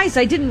surprised.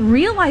 I didn't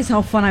realize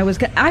how fun I was.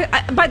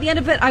 By the end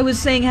of it, I was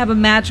saying, "Have a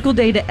magical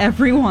day" to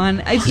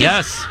everyone.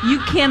 You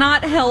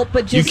cannot help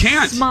but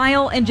just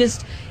smile and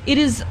just. It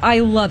is. I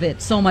love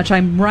it so much.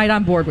 I'm right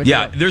on board with you.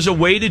 Yeah, there's a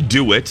way to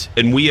do it,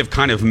 and we have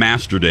kind of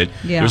mastered it.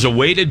 Yeah. There's a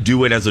way to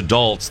do it as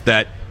adults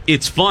that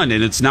it's fun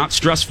and it's not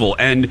stressful,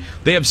 and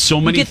they have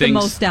so many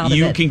things.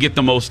 You can get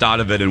the most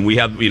out of it, and we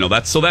have,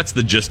 that's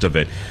the gist of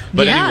it.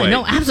 But anyway,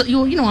 no,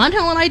 absolutely. Angel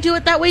and I do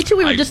it that way too.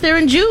 We were just there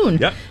in June.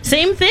 Yep.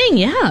 Same thing.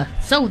 Yeah.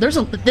 So there's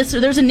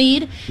a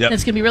need. Yep.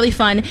 It's gonna be really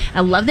fun. I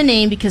love the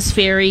name because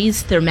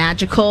fairies, they're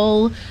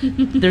magical.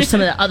 There's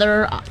some of the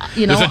other,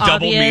 there's a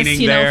double obvious,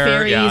 meaning there.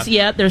 fairies.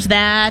 Yeah. Yep. There's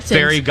that.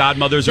 Fairy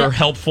godmothers are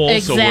helpful,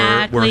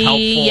 exactly. so we're helpful.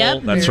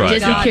 Yep. That's right.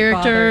 Disney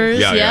characters.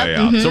 Yeah.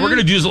 Mm-hmm. So we're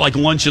gonna do like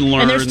lunch and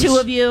learns. And there's two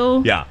of you.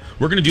 Yeah.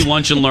 We're going to do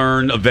lunch and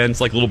learn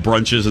events like little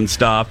brunches and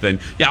stuff. And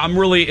I'm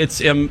really,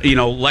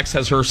 Lex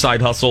has her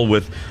side hustle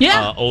with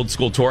Old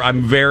School Tour.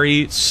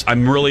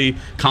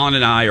 Colin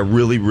and I are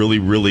really, really,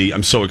 really,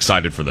 I'm so excited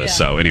excited for this.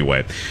 So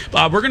anyway,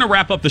 we're going to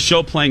wrap up the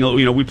show playing.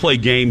 We play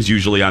games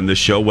usually on this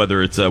show,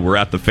 whether it's we're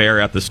at the fair,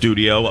 at the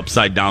studio,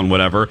 upside down,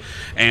 whatever.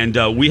 And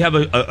we have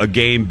a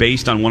game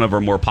based on one of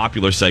our more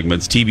popular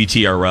segments,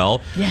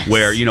 TBTRL,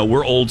 where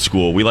we're old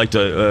school. We like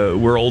to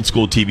we're old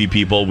school TV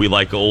people. We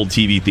like old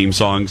TV theme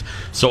songs.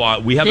 So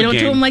we have They a don't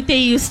game. do them like they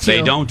used to.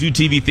 They don't do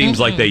TV themes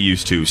like they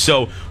used to.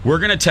 So we're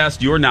going to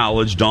test your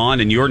knowledge, Dawn,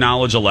 and your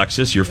knowledge,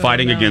 Alexis. You're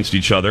fighting against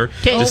each other.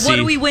 What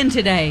do we win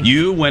today?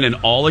 You win an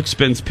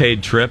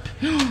all-expense-paid trip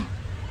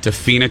to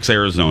Phoenix,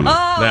 Arizona.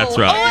 That's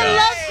right. Oh, I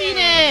love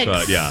Phoenix.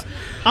 But, yeah.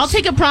 I'll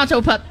take a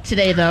Pronto Pup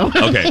today, though.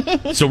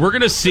 Okay, so we're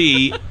going to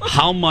see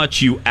how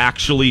much you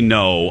actually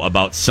know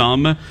about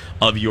some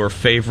of your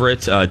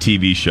favorite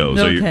TV shows.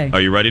 Okay.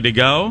 Are you ready to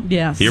go?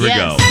 Yes. Here we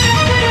go.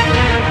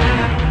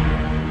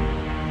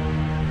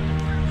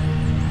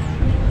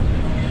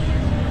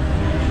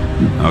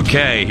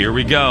 Okay, here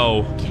we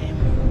go.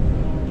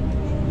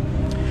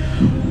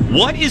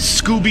 What is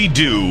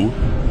Scooby-Doo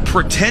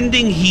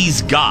pretending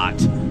he's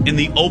got in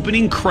the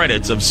opening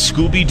credits of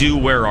Scooby-Doo,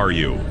 Where Are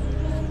You?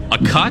 A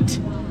cut,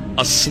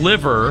 a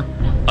sliver,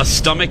 a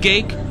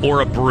stomachache,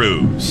 or a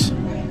bruise?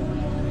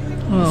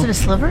 Is it a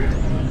sliver?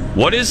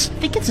 What is... I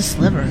think it's a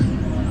sliver.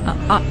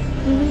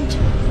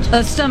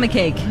 A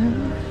stomachache.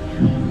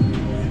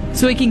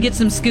 So he can get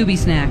some Scooby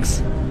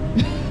snacks.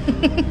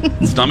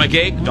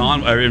 Stomachache?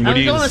 Dawn, what I'm do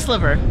you... going with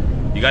sliver.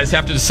 You guys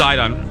have to decide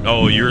on...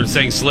 Oh, you're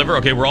saying sliver?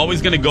 Okay, we're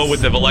always going to go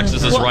with if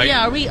Alexis is right.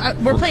 Yeah,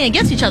 we're playing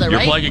against each other, You're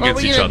right? playing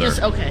against each other.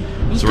 Okay.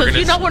 So we're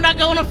Because gonna- we're not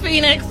going to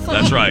Phoenix.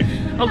 That's right.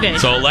 Okay.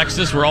 So,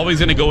 Alexis, we're always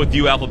going to go with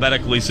you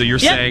alphabetically, so you're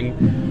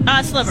saying...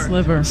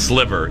 Sliver.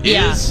 Sliver.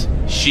 Yeah. Is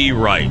she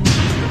right?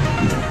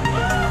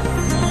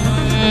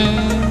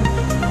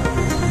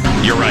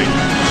 You're right.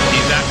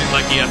 He's acting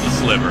like he has a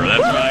sliver.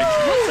 That's right.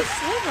 What's a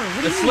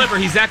sliver? The sliver.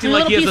 He's acting A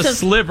like he little has a piece of-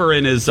 sliver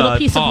in his Little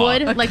piece paw. of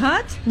wood, like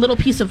cut? Little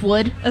piece of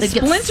wood. A that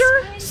gets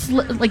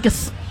splinter?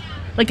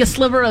 Like a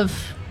sliver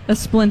of a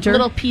splinter.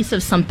 Little piece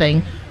of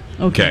something.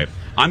 Okay.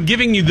 I'm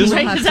giving you this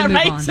Right, one. is that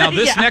right? Now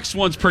this Yeah. next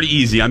one's pretty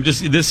easy. I'm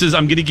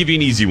going to give you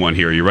an easy one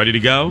here. You ready to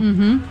go?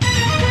 Mm-hmm.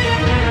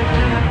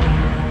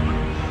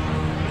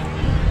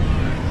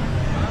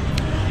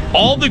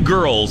 All the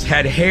girls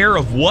had hair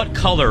of what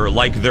color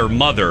like their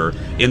mother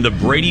in the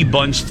Brady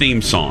Bunch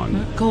theme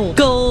song? Gold.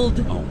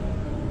 Oh.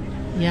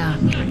 Yeah.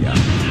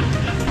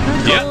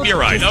 Yep, you're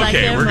right. Just like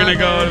Okay, their we're going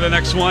to mother. go to the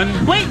next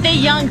one. Wait, the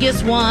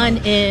youngest one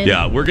in.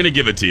 Yeah, we're going to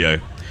give it to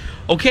you.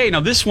 Okay, now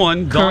this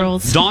one,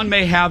 Dawn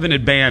may have an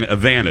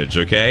advantage,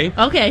 okay?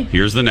 Okay.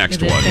 Here's the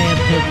next one.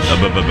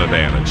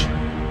 Advantage.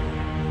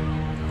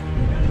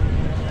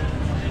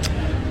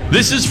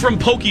 This is from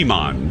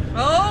Pokemon.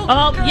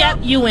 Oh, yep,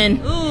 you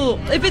win. Ooh,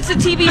 if it's a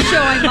TV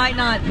show, I might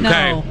not know.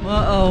 Okay.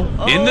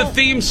 Uh-oh. In the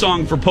theme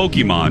song for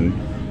Pokemon,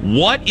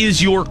 what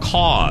is your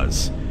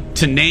cause?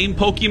 To name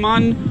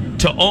Pokemon,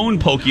 to own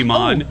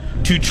Pokemon,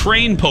 to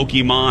train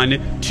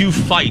Pokemon, to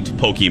fight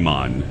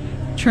Pokemon?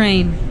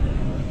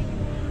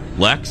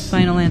 Lex?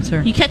 Final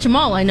answer. You catch them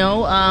all, I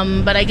know,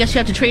 but I guess you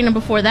have to train them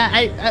before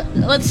that.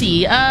 Let's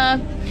see.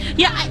 I'm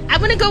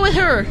going to go with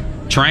her.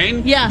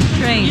 Train? Yeah,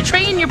 train. You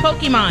train your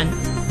Pokemon.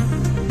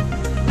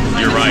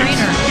 You're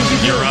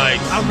right. You're right.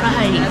 All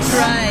right. That's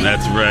right.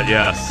 That's right,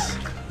 yes.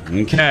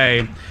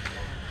 Okay.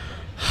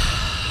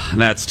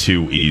 That's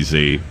too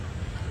easy.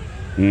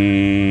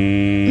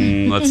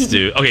 Let's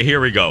do... Okay,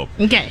 here we go.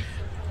 Okay.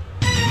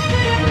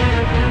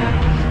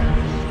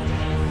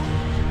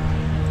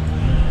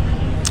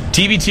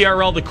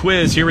 TBTRL, the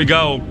quiz. Here we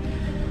go.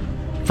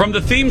 From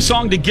the theme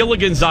song to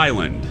Gilligan's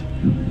Island,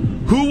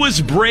 who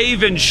was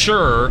brave and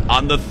sure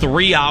on the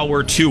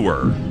 3-hour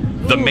tour?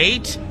 The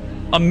mate,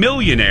 a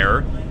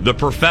millionaire, the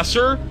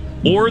professor,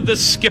 or the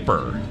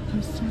skipper?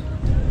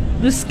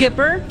 The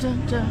skipper?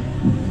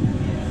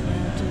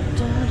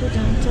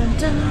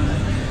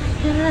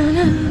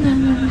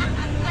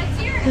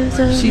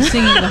 She's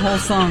singing the whole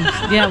song.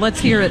 Yeah, let's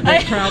hear it.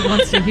 The crowd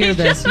wants to hear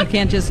this. You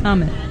can't just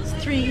hum it.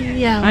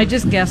 I'm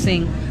just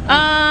guessing.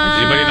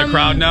 Anybody in the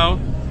crowd know?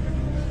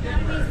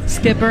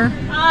 Skipper?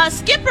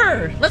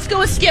 Skipper. Let's go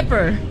with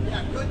Skipper.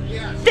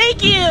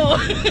 Thank you.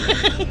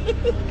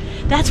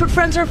 That's what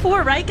friends are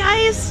for, right,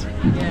 guys?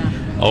 Yeah.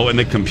 Oh, and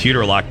the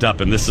computer locked up,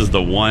 and this is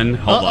the one.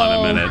 Hold on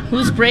a minute.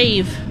 Who's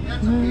brave?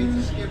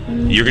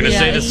 You're going to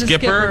say the it's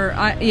skipper?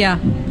 Yeah,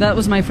 that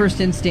was my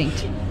first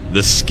instinct.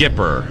 The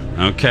skipper.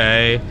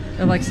 Okay.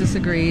 Alexis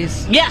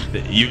agrees. Yeah.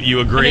 You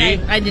agree?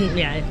 I didn't.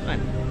 Yeah.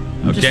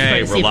 I'm just trying Okay,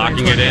 to see we're if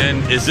locking we're it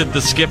in. Is it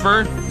the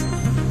skipper?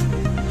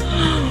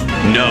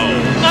 No.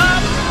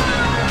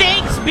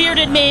 Thanks,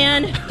 bearded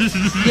man.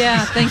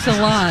 Yeah, thanks a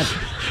lot.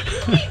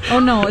 Oh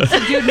no, it's the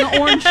dude in the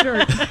orange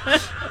shirt.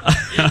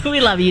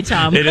 We love you,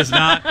 Tom. It is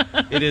not.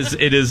 It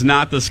is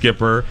not the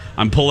skipper.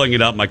 I'm pulling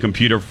it up. My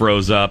computer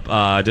froze up.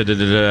 It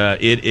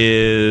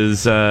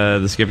is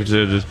the skipper.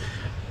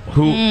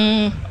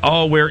 Who?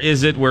 Oh, where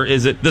is it? Where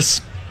is it?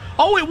 This.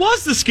 Oh, it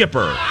was the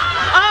skipper.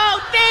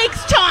 Oh,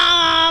 thanks,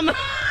 Tom.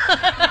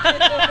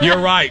 You're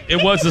right.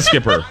 It was the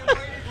skipper.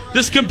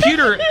 This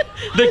computer.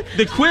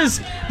 The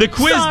quiz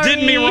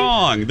did me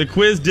wrong. The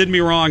quiz did me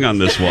wrong on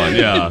this one.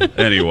 Yeah.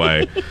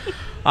 Anyway.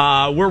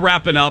 We're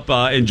wrapping up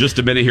in just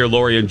a minute here.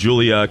 Lori and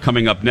Julia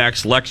coming up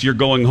next. Lex, you're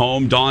going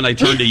home. Dawn, I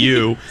turn to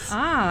you.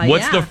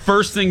 What's the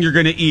first thing you're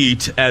going to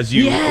eat as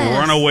you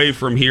run away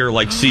from here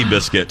like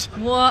Seabiscuit?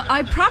 Well,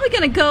 I'm probably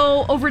going to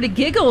go over to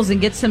Giggles and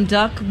get some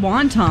duck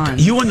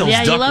wontons. You and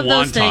those duck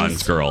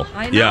wontons, girl.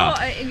 I know.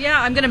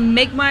 I'm going to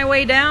make my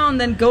way down,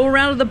 then go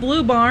around to the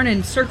Blue Barn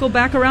and circle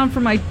back around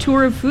for my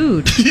tour of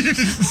food.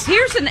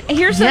 Here's a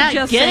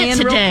just saying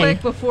real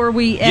quick before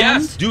we end.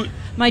 Yes, do it.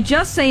 My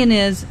just saying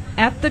is,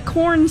 at the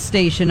corn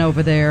station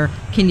over there,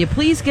 can you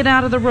please get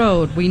out of the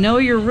road? We know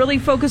you're really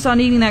focused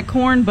on eating that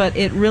corn, but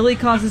it really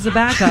causes a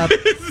backup.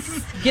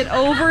 Get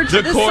over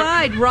to the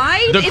side,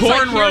 right? The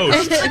corn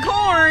roast. It's the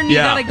corn. You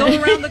got to go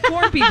around the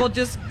corn people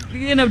just,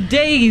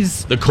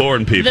 days. The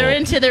corn people. They're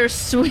into their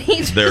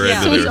sweet. They're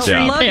into their sweet.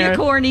 Love your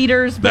corn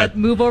eaters, but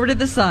move over to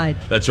the side.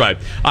 That's right.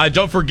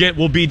 Don't forget,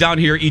 we'll be down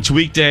here each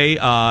weekday,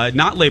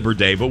 not Labor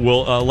Day, but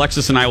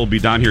Alexis and I will be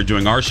down here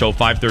doing our show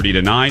 5:30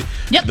 to 9.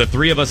 Yep. The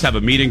three of us have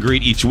a meet and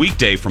greet each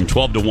weekday from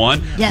 12 to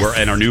 1. Yes. We're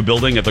in our new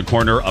building at the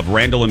corner of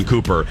Randall and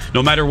Cooper.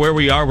 No matter where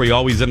we are, we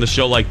always end the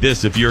show like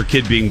this. If you're a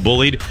kid being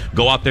bullied,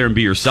 go out there and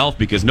be yourself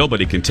because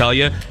nobody can tell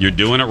you you're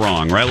doing it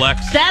wrong. Right,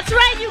 Lex? That's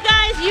right, you guys.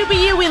 You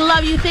be you. We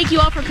love you. Thank you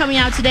all for coming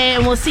out today,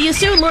 and we'll see you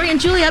soon. Lori and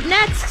Julie up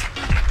next.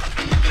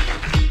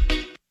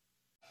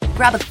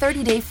 Grab a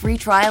 30-day free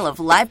trial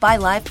of Live by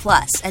Live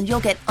Plus, and you'll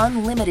get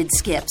unlimited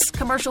skips,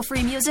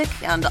 commercial-free music,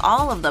 and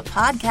all of the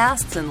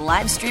podcasts and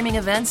live streaming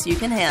events you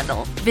can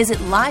handle. Visit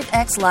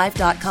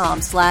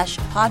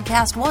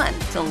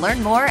livexlive.com/podcast1 to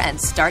learn more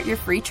and start your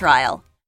free trial.